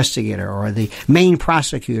investigator, or the main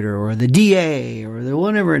prosecutor, or the DA, or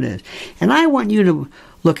whatever it is. And I want you to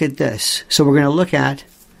look at this. So we're going to look at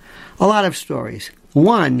a lot of stories.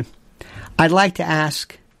 One, I'd like to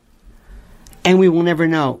ask, and we will never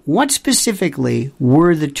know, what specifically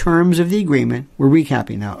were the terms of the agreement, we're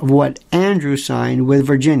recapping now, of what Andrew signed with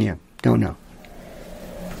Virginia. Don't know.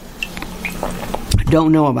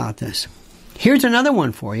 Don't know about this. Here's another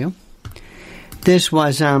one for you. This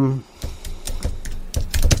was, see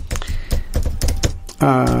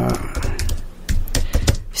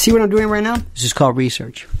what I'm doing right now? This is called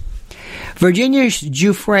research. Virginia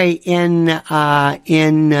Giuffre in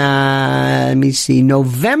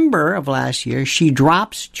November of last year, she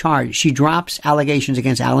drops allegations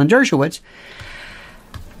against Alan Dershowitz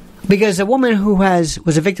because a woman who was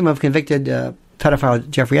a victim of convicted pedophile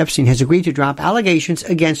Jeffrey Epstein has agreed to drop allegations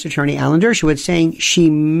against attorney Alan Dershowitz, saying she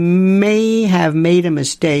may have made a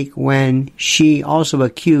mistake when she also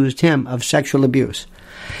accused him of sexual abuse.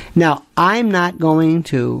 Now, I'm not going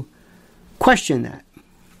to question that.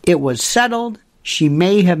 It was settled. She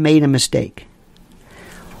may have made a mistake.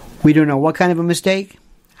 We don't know what kind of a mistake.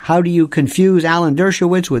 How do you confuse Alan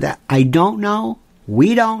Dershowitz with that? I don't know.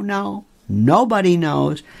 We don't know. Nobody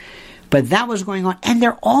knows. But that was going on. And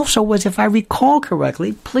there also was, if I recall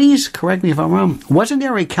correctly, please correct me if I'm wrong, wasn't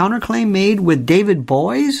there a counterclaim made with David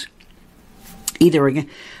Boies? Either again,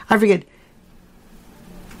 I forget.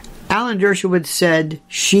 Alan Dershowitz said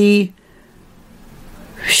she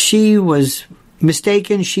was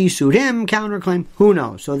mistaken. She sued him, counterclaim. Who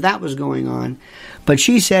knows? So that was going on. But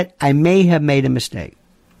she said, I may have made a mistake.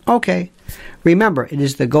 Okay. Remember, it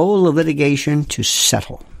is the goal of litigation to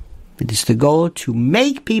settle. It is the goal to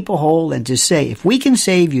make people whole and to say, if we can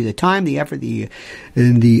save you the time, the effort,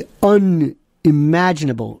 and the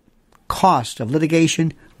unimaginable cost of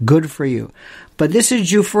litigation, good for you. But this is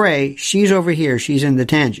Giuffre. She's over here. She's in the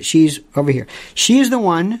tangent. She's over here. She is the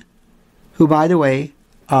one who, by the way,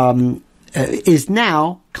 is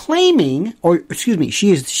now claiming, or excuse me,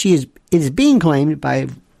 it is being claimed by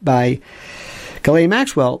Ghislaine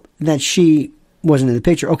Maxwell that she wasn't in the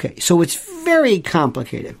picture. Okay, so it's very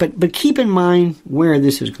complicated, but keep in mind where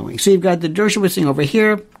this is going. So you've got the Dershowitz thing over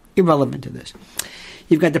here, irrelevant to this.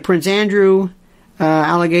 You've got the Prince Andrew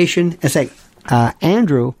allegation. It's like,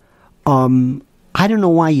 Andrew, I don't know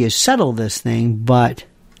why you settled this thing, but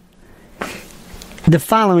the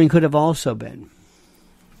following could have also been.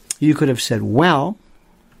 You could have said, well,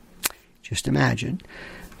 just imagine,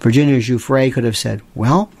 Virginia Giuffre could have said,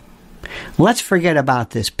 well, let's forget about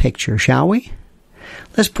this picture, shall we?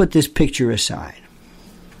 Let's put this picture aside.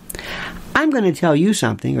 I'm going to tell you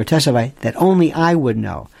something or testify that only I would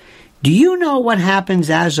know. Do you know what happens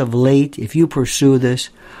as of late, if you pursue this,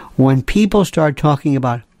 when people start talking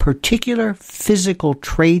about particular physical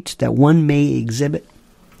traits that one may exhibit?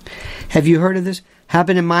 Have you heard of this?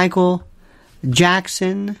 Happened in Michael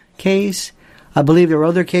Jackson case. I believe there were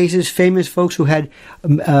other cases, famous folks who had,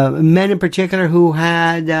 men in particular who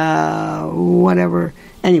had, whatever.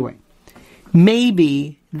 Anyway,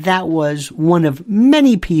 maybe that was one of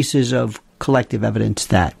many pieces of collective evidence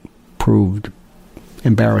that proved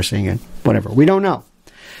embarrassing and whatever. We don't know.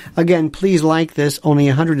 Again, please like this. Only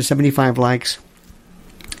 175 likes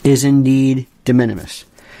is indeed de minimis.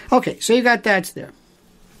 Okay, so you got that's there.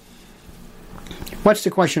 What's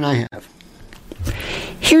the question I have?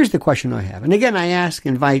 Here's the question I have. And again, I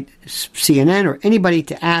invite CNN or anybody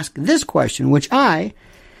to ask this question, which I,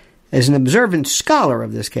 as an observant scholar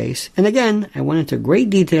of this case, and again, I went into great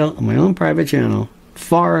detail on my own private channel,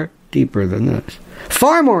 far deeper than this.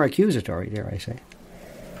 Far more accusatory, dare I say.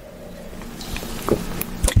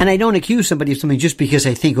 And I don't accuse somebody of something just because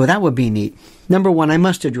I think, oh, that would be neat. Number one, I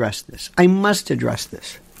must address this. I must address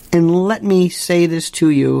this. And let me say this to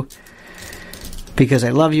you because I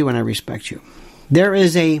love you and I respect you. There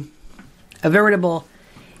is a veritable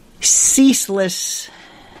ceaseless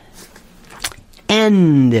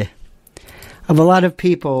end of a lot of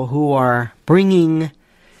people who are going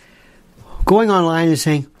online and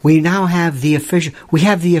saying, we have the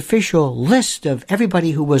official list of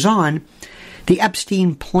everybody who was on the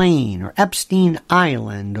Epstein plane or Epstein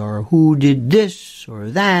Island or who did this or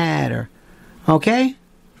that or, okay?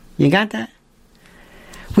 You got that?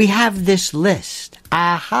 We have this list.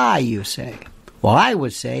 Aha, you say. Well, I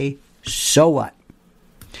would say, so what?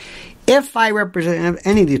 If I represent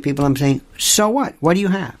any of these people, I'm saying, so what? What do you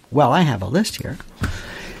have? Well, I have a list here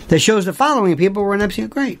that shows the following people were in Epstein.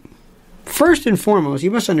 Great. First and foremost, you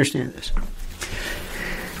must understand this.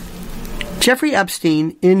 Jeffrey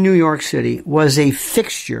Epstein in New York City was a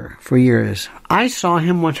fixture for years. I saw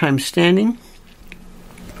him one time standing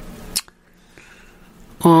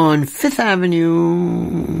on 5th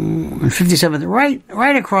Avenue and 57th,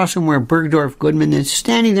 right across from where Bergdorf Goodman is,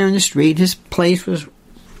 standing there in the street. His place was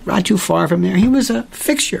not too far from there. He was a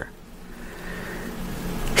fixture.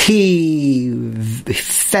 He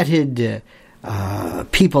feted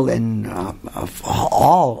people in of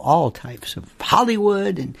all types of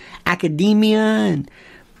Hollywood and academia and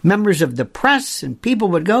members of the press, and people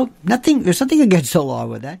would go. There's nothing against the law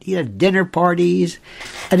with that. He had dinner parties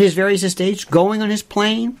at his various estates, going on his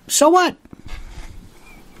plane. So what?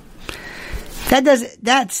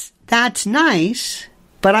 That's nice,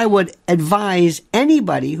 but I would advise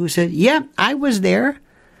anybody who said, "Yeah, I was there."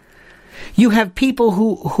 You have people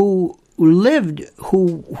who lived,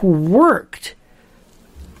 who worked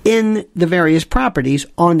in the various properties,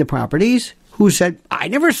 on the properties, who said, "I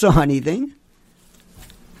never saw anything."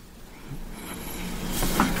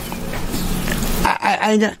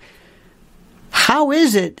 How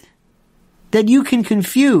is it that you can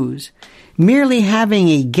confuse merely having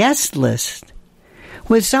a guest list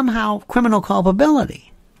with somehow criminal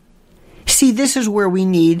culpability? See, this is where we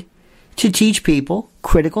need to teach people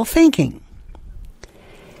critical thinking.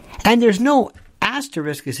 And there's no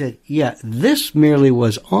asterisk that said, yeah, this merely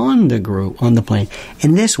was on the plane,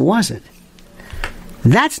 and this wasn't.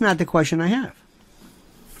 That's not the question I have.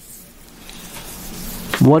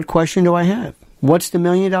 What question do I have? What's the $1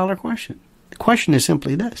 million question? The question is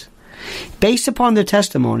simply this. Based upon the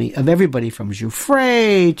testimony of everybody from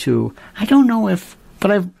Giuffre to, I don't know if,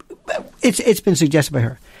 but it's been suggested by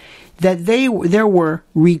her, that there were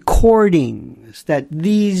recordings, that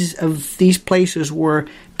these places were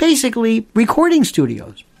basically recording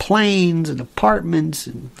studios, planes and apartments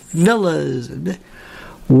and villas.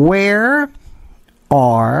 Where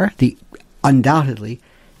are the undoubtedly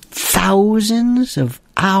thousands of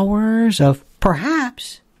hours of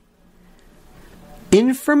perhaps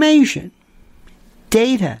information,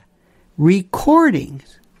 data,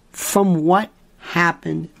 recordings from what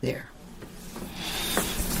happened there?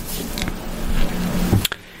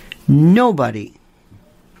 Nobody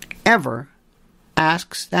ever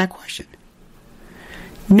asks that question.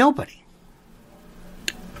 Nobody.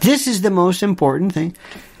 This is the most important thing.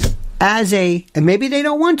 And maybe they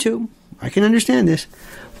don't want to, I can understand this,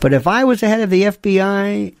 but if I was the head of the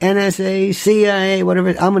FBI, NSA, CIA, whatever,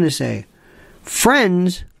 I'm going to say,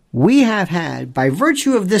 friends, we have had, by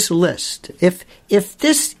virtue of this list, if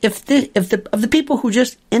the people who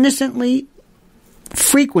just innocently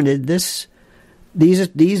frequented these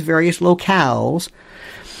various locales,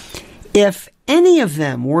 if any of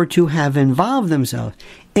them were to have involved themselves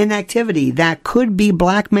in activity that could be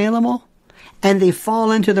blackmailable, and they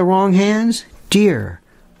fall into the wrong hands, dear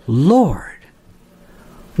Lord,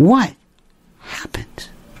 what happens?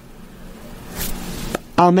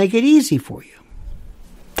 I'll make it easy for you.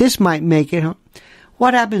 This might make it.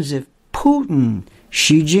 What happens if Putin,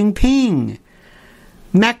 Xi Jinping,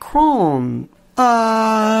 Macron,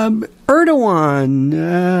 Erdogan,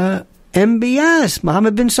 MBS,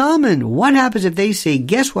 Mohammed bin Salman, what happens if they say,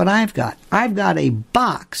 guess what I've got? I've got a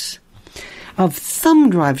box of thumb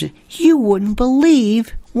drives. You wouldn't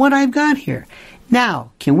believe what I've got here.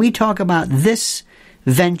 Now, can we talk about this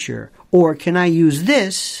venture, or can I use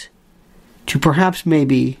this to perhaps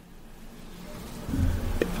maybe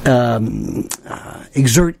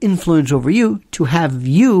exert influence over you, to have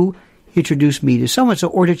you introduce me to so-and-so,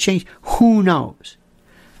 or to change? Who knows?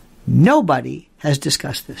 Nobody has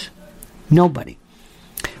discussed this. Nobody.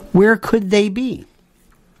 Where could they be?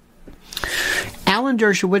 Alan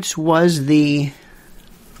Dershowitz was the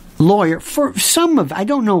lawyer for some of, I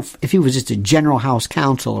don't know if he was just a general house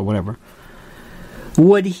counsel or whatever.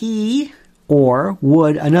 Would he or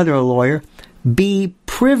would another lawyer be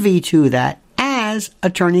privy to that as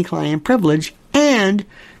attorney-client privilege? And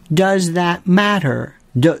does that matter?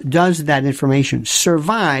 Does that information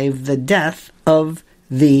survive the death of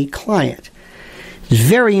the client? It's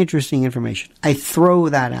very interesting information. I throw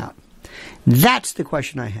that out. That's the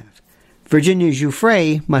question I have. Virginia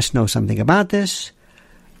Giuffre must know something about this.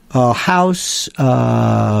 House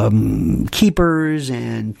keepers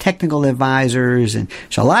and technical advisors, and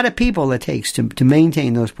there's a lot of people it takes to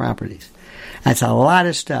maintain those properties. That's a lot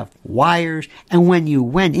of stuff. Wires. And when you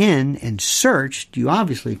went in and searched, you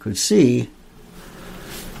obviously could see,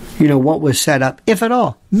 what was set up, if at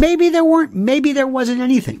all. Maybe there wasn't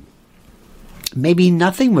anything. Maybe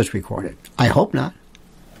nothing was recorded. I hope not.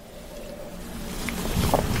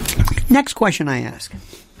 Next question I ask.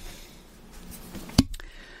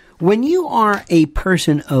 when you are a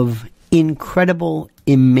person of incredible,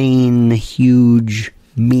 immense, huge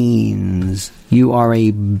means, you are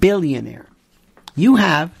a billionaire. You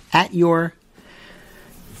have at your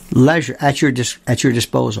leisure, at your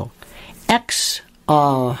disposal,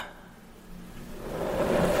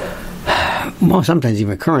 sometimes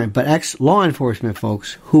even current, but ex-law enforcement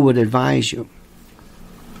folks who would advise you.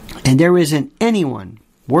 And there isn't anyone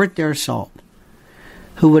worth their salt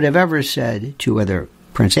who would have ever said to whether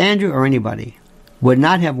Prince Andrew or anybody, would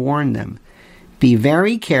not have warned them, be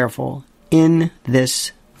very careful in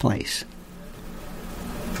this place.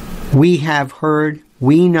 We have heard,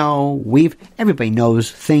 we know, everybody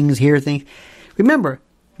knows things, hear things. Remember,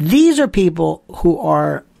 these are people who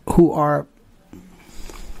are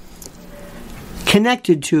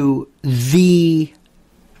connected to the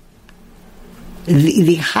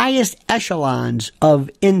highest echelons of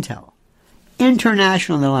intel,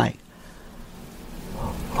 international and the like.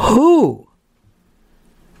 Who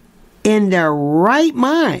in their right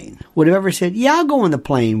mind would have ever said, yeah, I'll go on the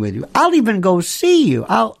plane with you. I'll even go see you.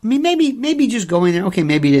 Maybe just go in there. Okay,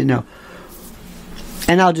 maybe you didn't know.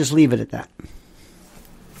 And I'll just leave it at that.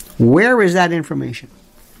 Where is that information?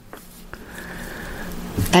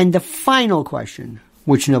 And the final question,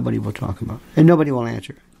 which nobody will talk about, and nobody will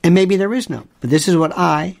answer, and maybe there is none, but this is what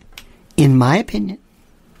I, in my opinion,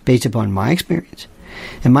 based upon my experience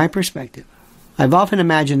and my perspective, I've often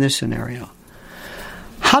imagined this scenario.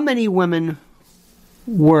 How many women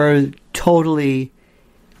were totally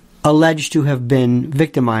alleged to have been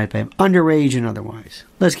victimized by him, underage and otherwise?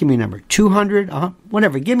 Let's give me a number. 200?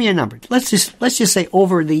 Whatever. Give me a number. Let's just say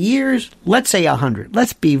over the years, let's say 100.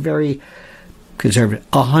 Let's be very conservative.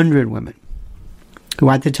 100 women who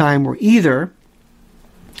at the time were either...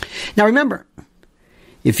 Now remember,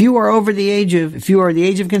 if you are the age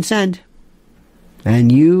of consent,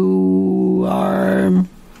 and you are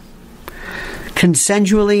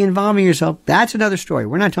consensually involving yourself, that's another story.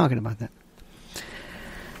 We're not talking about that.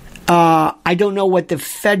 I don't know what the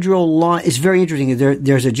federal law is. Very interesting.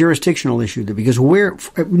 There's a jurisdictional issue there because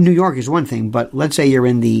New York is one thing, but let's say you're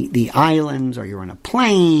in the islands or you're on a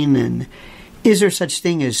plane, and is there such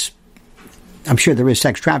thing as, I'm sure there is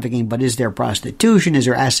sex trafficking, but is there prostitution? Is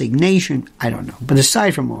there assignation? I don't know. But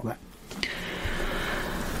aside from all that,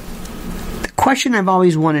 the question I've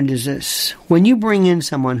always wanted is this. When you bring in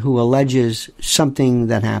someone who alleges something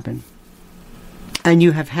that happened, and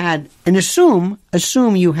you have had, and assume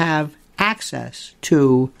you have access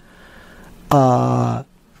to, let's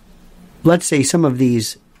say, some of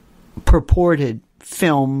these purported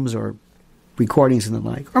films or recordings and the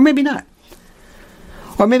like, or maybe not.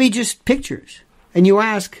 Or maybe just pictures. And you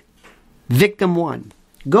ask victim one,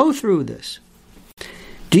 go through this.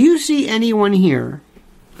 Do you see anyone here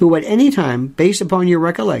who at any time, based upon your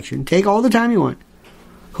recollection, take all the time you want,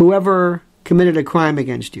 whoever committed a crime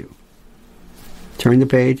against you? Turn the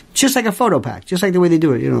page. Just like a photo pack. Just like the way they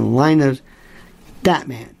do it. The line of that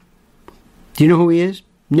man. Do you know who he is?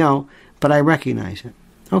 No, but I recognize him.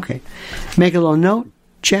 Okay. Make a little note.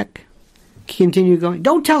 Check. Continue going.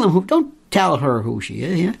 Don't tell her who she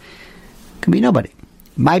is. Yeah? Could be nobody.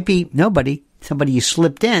 Might be nobody. Somebody you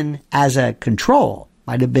slipped in as a control.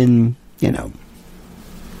 Might have been, a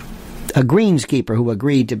greenskeeper who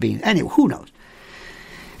agreed to be. Anyway, who knows?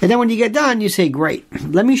 And then when you get done, you say, great,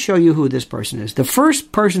 let me show you who this person is. The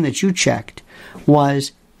first person that you checked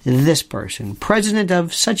was this person, president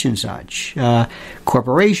of such and such,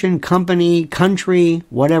 corporation, company, country,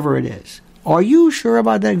 whatever it is. Are you sure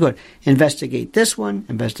about that? Good. Investigate this one.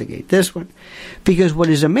 Because what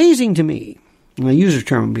is amazing to me, and I use the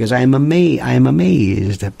term because I am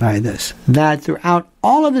amazed by this, that throughout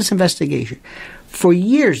all of this investigation, for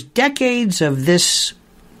years, decades of this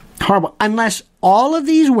horrible, unless all of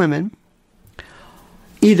these women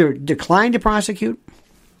either decline to prosecute,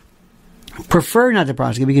 prefer not to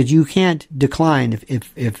prosecute, because you can't decline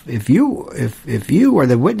if you are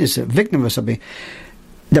the witness, a victim of something.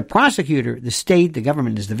 The prosecutor, the state, the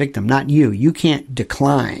government is the victim, not you. You can't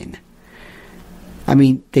decline. I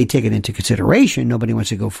mean, they take it into consideration. Nobody wants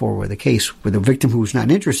to go forward with a case with a victim who's not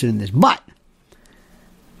interested in this. But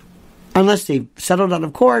unless they've settled out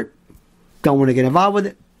of court, don't want to get involved with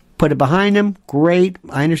it, put it behind them, great,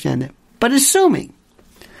 I understand that. But assuming,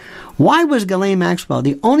 why was Ghislaine Maxwell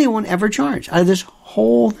the only one ever charged out of this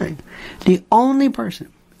whole thing? The only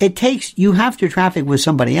person. You have to traffic with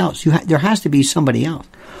somebody else. There has to be somebody else.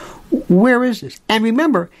 Where is this? And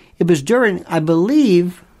remember, it was during, I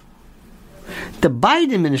believe, the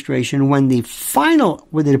Biden administration when the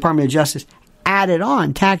Department of Justice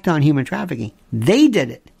tacked on human trafficking. They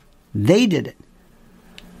did it.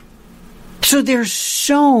 So there's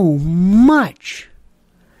so much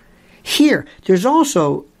Here, there's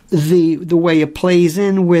also the way it plays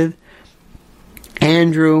in with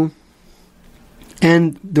Andrew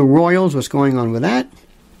and the royals, what's going on with that.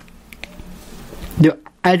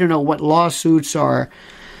 I don't know what lawsuits are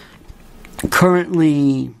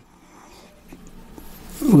currently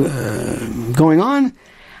going on.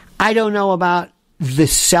 I don't know about the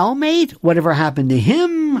cellmate, whatever happened to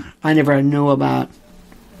him. I never knew about.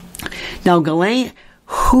 Now, Ghislaine,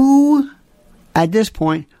 who, at this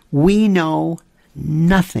point, we know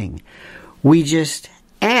nothing.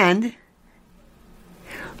 And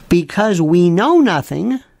because we know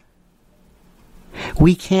nothing,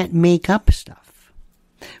 we can't make up stuff.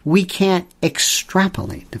 We can't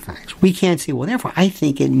extrapolate the facts. We can't say, well, therefore, I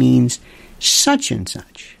think it means such and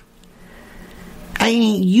such. I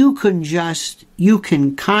mean, you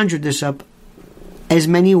can conjure this up as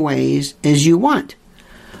many ways as you want.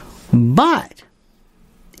 But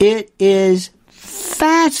it is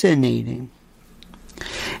fascinating.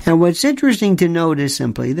 And what's interesting to note is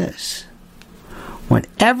simply this.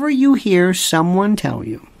 Whenever you hear someone tell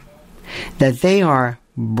you that they are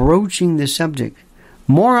broaching the subject,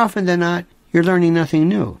 more often than not, you're learning nothing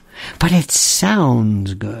new. But it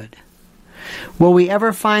sounds good. Will we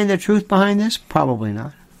ever find the truth behind this? Probably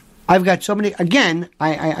not. I've got so many, again,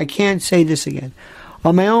 I can't say this again.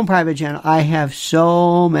 On my own private channel, I have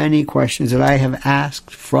so many questions that I have asked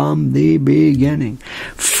from the beginning.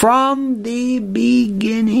 From the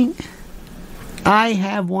beginning, I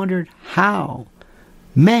have wondered how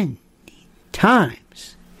many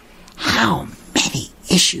times, how many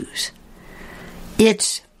issues.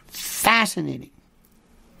 It's fascinating.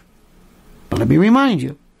 But let me remind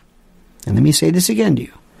you, and let me say this again to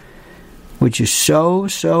you, which is so,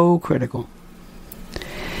 so critical.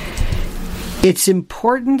 It's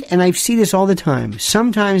important, and I see this all the time.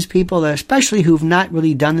 Sometimes people, especially who've not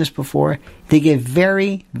really done this before, they get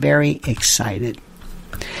very, very excited.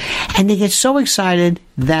 And they get so excited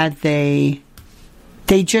that they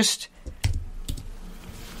just,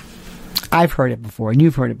 I've heard it before, and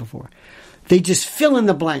you've heard it before. They just fill in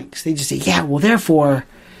the blanks. They just say, yeah, well, therefore,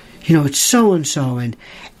 it's so-and-so.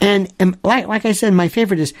 And like I said, my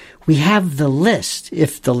favorite is, we have the list.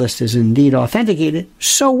 If the list is indeed authenticated,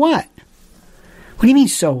 so what? What do you mean,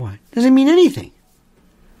 so what? Doesn't mean anything.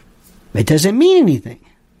 It doesn't mean anything.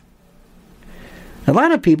 A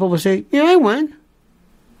lot of people will say, yeah, I went.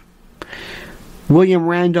 William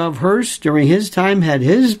Randolph Hearst, during his time, had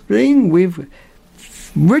his thing.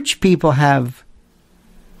 Rich people have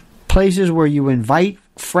places where you invite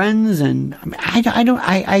friends, and I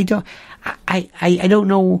don't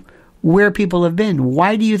know where people have been.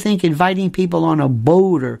 Why do you think inviting people on a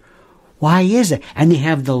boat, or why is it? And they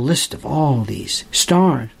have the list of all these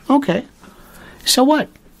stars. Okay, so what?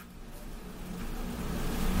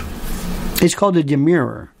 It's called a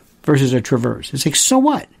demurrer versus a traverse. It's like, so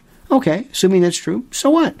what? Okay, assuming that's true, so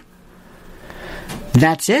what?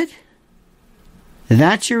 That's it?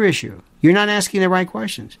 That's your issue. You're not asking the right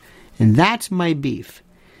questions. And that's my beef.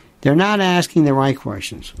 They're not asking the right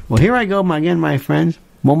questions. Well, here I go again, my friends.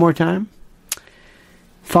 One more time.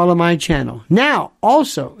 Follow my channel. Now,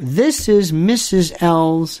 also, this is Mrs.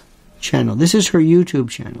 L's channel. This is her YouTube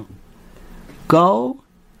channel. Go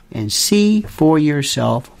and see for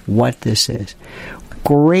yourself what this is.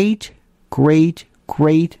 Great, great,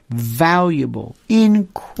 great, valuable,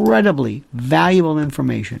 incredibly valuable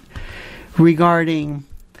information regarding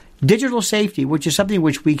digital safety, which is something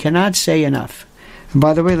which we cannot say enough. And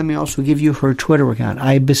by the way, let me also give you her Twitter account.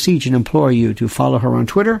 I beseech and implore you to follow her on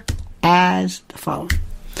Twitter as the following.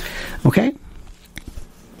 Okay?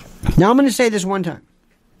 Now I'm going to say this one time.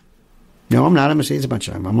 No, I'm not. I'm going to say this a bunch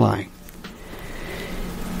of times. I'm lying.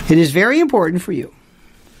 It is very important for you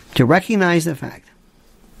to recognize the fact,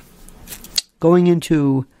 going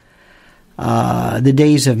into the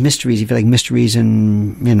days of mysteries, if you like mysteries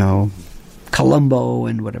and, Columbo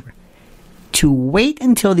and whatever, to wait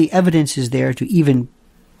until the evidence is there to even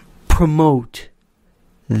promote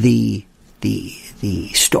the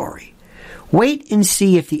story. Wait and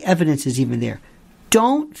see if the evidence is even there.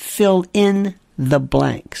 Don't fill in the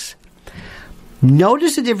blanks.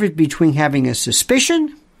 Notice the difference between having a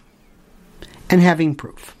suspicion and having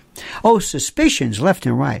proof. Oh, suspicions left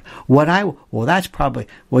and right. That's probably,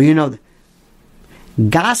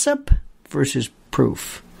 gossip versus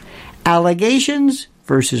proof. Allegations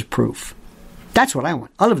versus proof. That's what I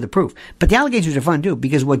want. I love the proof. But the allegations are fun too,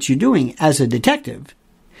 because what you're doing as a detective,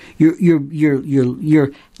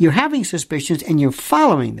 you're having suspicions and you're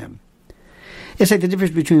following them. It's like the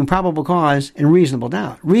difference between probable cause and reasonable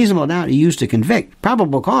doubt. Reasonable doubt you use to convict.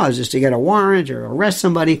 Probable cause is to get a warrant or arrest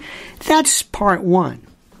somebody. That's part one.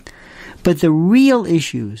 But the real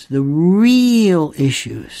issues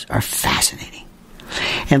are fascinating.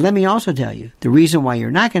 And let me also tell you, the reason why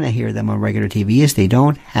you're not going to hear them on regular TV is they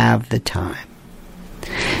don't have the time.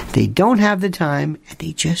 They don't have the time, and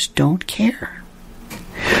they just don't care.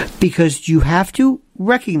 Because you have to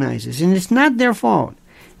recognize this, and it's not their fault.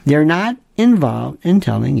 They're not involved in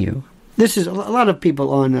telling you. This is a lot of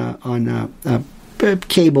people on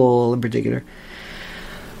cable in particular.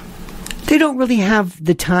 They don't really have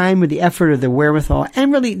the time or the effort or the wherewithal,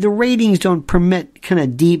 and really the ratings don't permit kind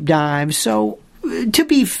of deep dives. So, to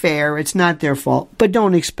be fair, it's not their fault, but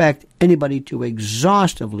don't expect anybody to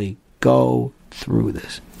exhaustively go through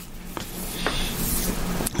this.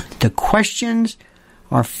 The questions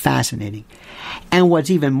are fascinating. And what's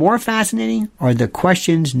even more fascinating are the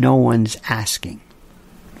questions no one's asking.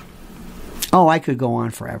 Oh, I could go on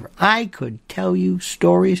forever. I could tell you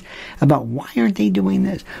stories about why aren't they doing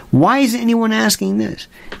this? Why isn't anyone asking this?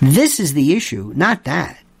 This is the issue, not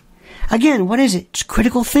that. Again, what is it? It's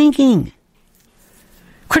critical thinking.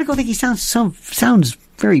 Critical thinking sounds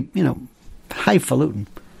very, highfalutin.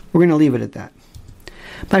 We're going to leave it at that.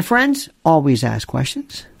 My friends, always ask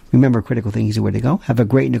questions. Remember, critical thinking is the way to go. Have a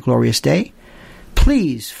great and a glorious day.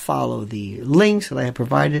 Please follow the links that I have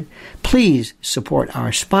provided. Please support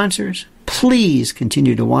our sponsors. Please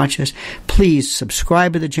continue to watch us. Please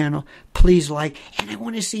subscribe to the channel. Please like. And I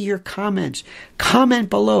want to see your comments. Comment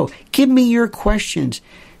below. Give me your questions.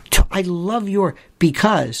 I love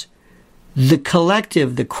because the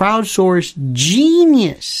collective, the crowdsourced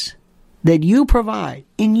genius that you provide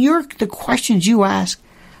in the questions you ask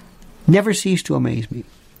never cease to amaze me.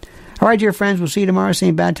 All right, dear friends, we'll see you tomorrow.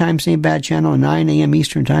 Same bad time, same bad channel, 9 a.m.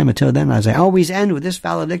 Eastern Time. Until then, as I always end with this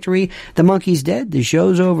valedictory, the monkey's dead, the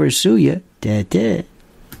show's over, sue ya, dead.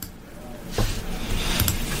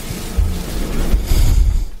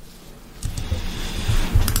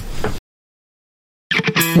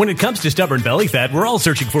 When it comes to stubborn belly fat, we're all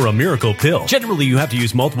searching for a miracle pill. Generally, you have to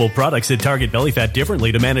use multiple products that target belly fat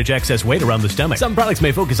differently to manage excess weight around the stomach. Some products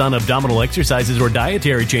may focus on abdominal exercises or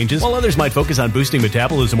dietary changes, while others might focus on boosting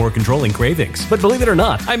metabolism or controlling cravings. But believe it or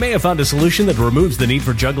not, I may have found a solution that removes the need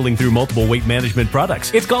for juggling through multiple weight management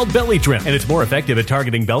products. It's called Belly Trim, and it's more effective at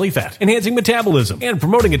targeting belly fat, enhancing metabolism, and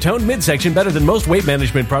promoting a toned midsection better than most weight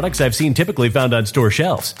management products I've seen typically found on store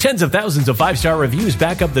shelves. Tens of thousands of 5-star reviews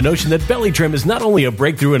back up the notion that Belly Trim is not only a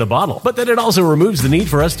breakthrough in a bottle, but that it also removes the need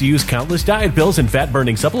for us to use countless diet pills and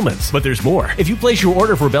fat-burning supplements. But there's more. If you place your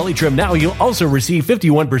order for Belly Trim now, you'll also receive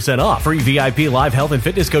 51% off, free VIP live health and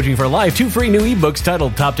fitness coaching for life, 2 free new ebooks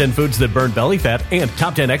titled Top 10 Foods That Burn Belly Fat and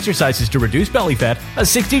Top 10 Exercises to Reduce Belly Fat, a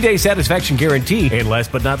 60-day satisfaction guarantee, and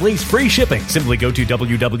last but not least, free shipping. Simply go to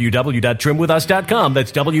www.trimwithus.com.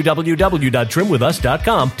 That's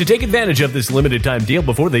www.trimwithus.com to take advantage of this limited time deal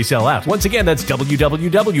before they sell out. Once again, that's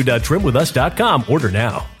www.trimwithus.com. Order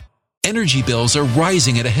now. Energy bills are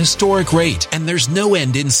rising at a historic rate, and there's no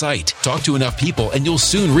end in sight. Talk to enough people, and you'll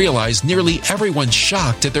soon realize nearly everyone's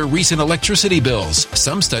shocked at their recent electricity bills.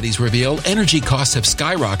 Some studies reveal energy costs have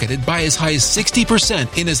skyrocketed by as high as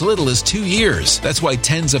 60% in as little as 2 years. That's why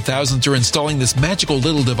tens of thousands are installing this magical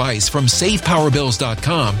little device from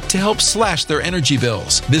SavePowerBills.com to help slash their energy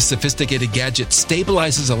bills. This sophisticated gadget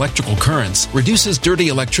stabilizes electrical currents, reduces dirty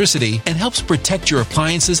electricity, and helps protect your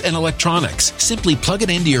appliances and electronics. Simply plug it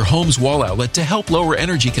into your home's wall outlet to help lower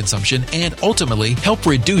energy consumption and ultimately help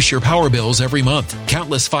reduce your power bills every month.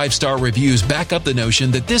 Countless 5-star reviews back up the notion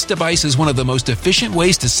that this device is one of the most efficient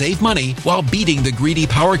ways to save money while beating the greedy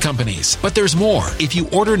power companies. But there's more. If you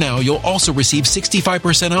order now, you'll also receive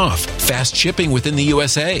 65% off, fast shipping within the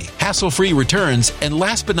USA, hassle-free returns, and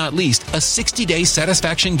last but not least, a 60-day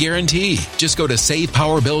satisfaction guarantee. Just go to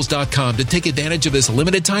SavePowerBills.com to take advantage of this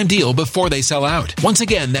limited time deal before they sell out. Once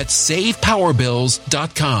again, that's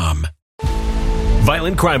SavePowerBills.com.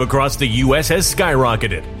 Violent crime across the U.S. has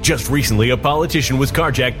skyrocketed. Just recently, a politician was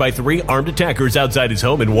carjacked by 3 armed attackers outside his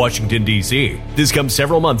home in Washington, D.C. This comes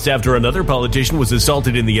several months after another politician was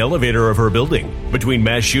assaulted in the elevator of her building. Between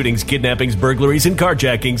mass shootings, kidnappings, burglaries, and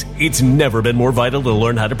carjackings, it's never been more vital to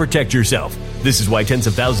learn how to protect yourself. This is why tens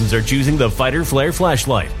of thousands are choosing the Fighter Flare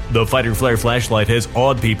flashlight. The Fighter Flare flashlight has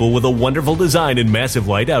awed people with a wonderful design and massive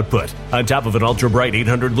light output. On top of an ultra-bright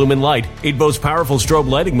 800-lumen light, it boasts powerful strobe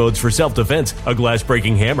lighting modes for self-defense, a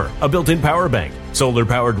glass-breaking hammer, a built-in power bank,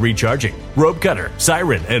 solar-powered recharging, rope cutter,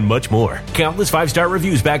 siren, and much more. Countless 5-star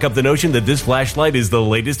reviews back up the notion that this flashlight is the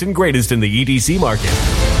latest and greatest in the EDC market.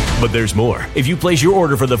 But there's more. If you place your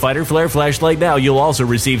order for the Fighter Flare flashlight now, you'll also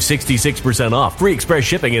receive 66% off, free express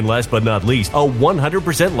shipping, and last but not least, a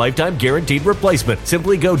 100% lifetime guaranteed replacement.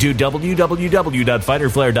 Simply go to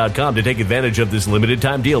www.fighterflare.com to take advantage of this limited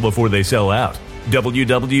time deal before they sell out.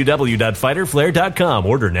 www.fighterflare.com.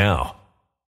 Order now.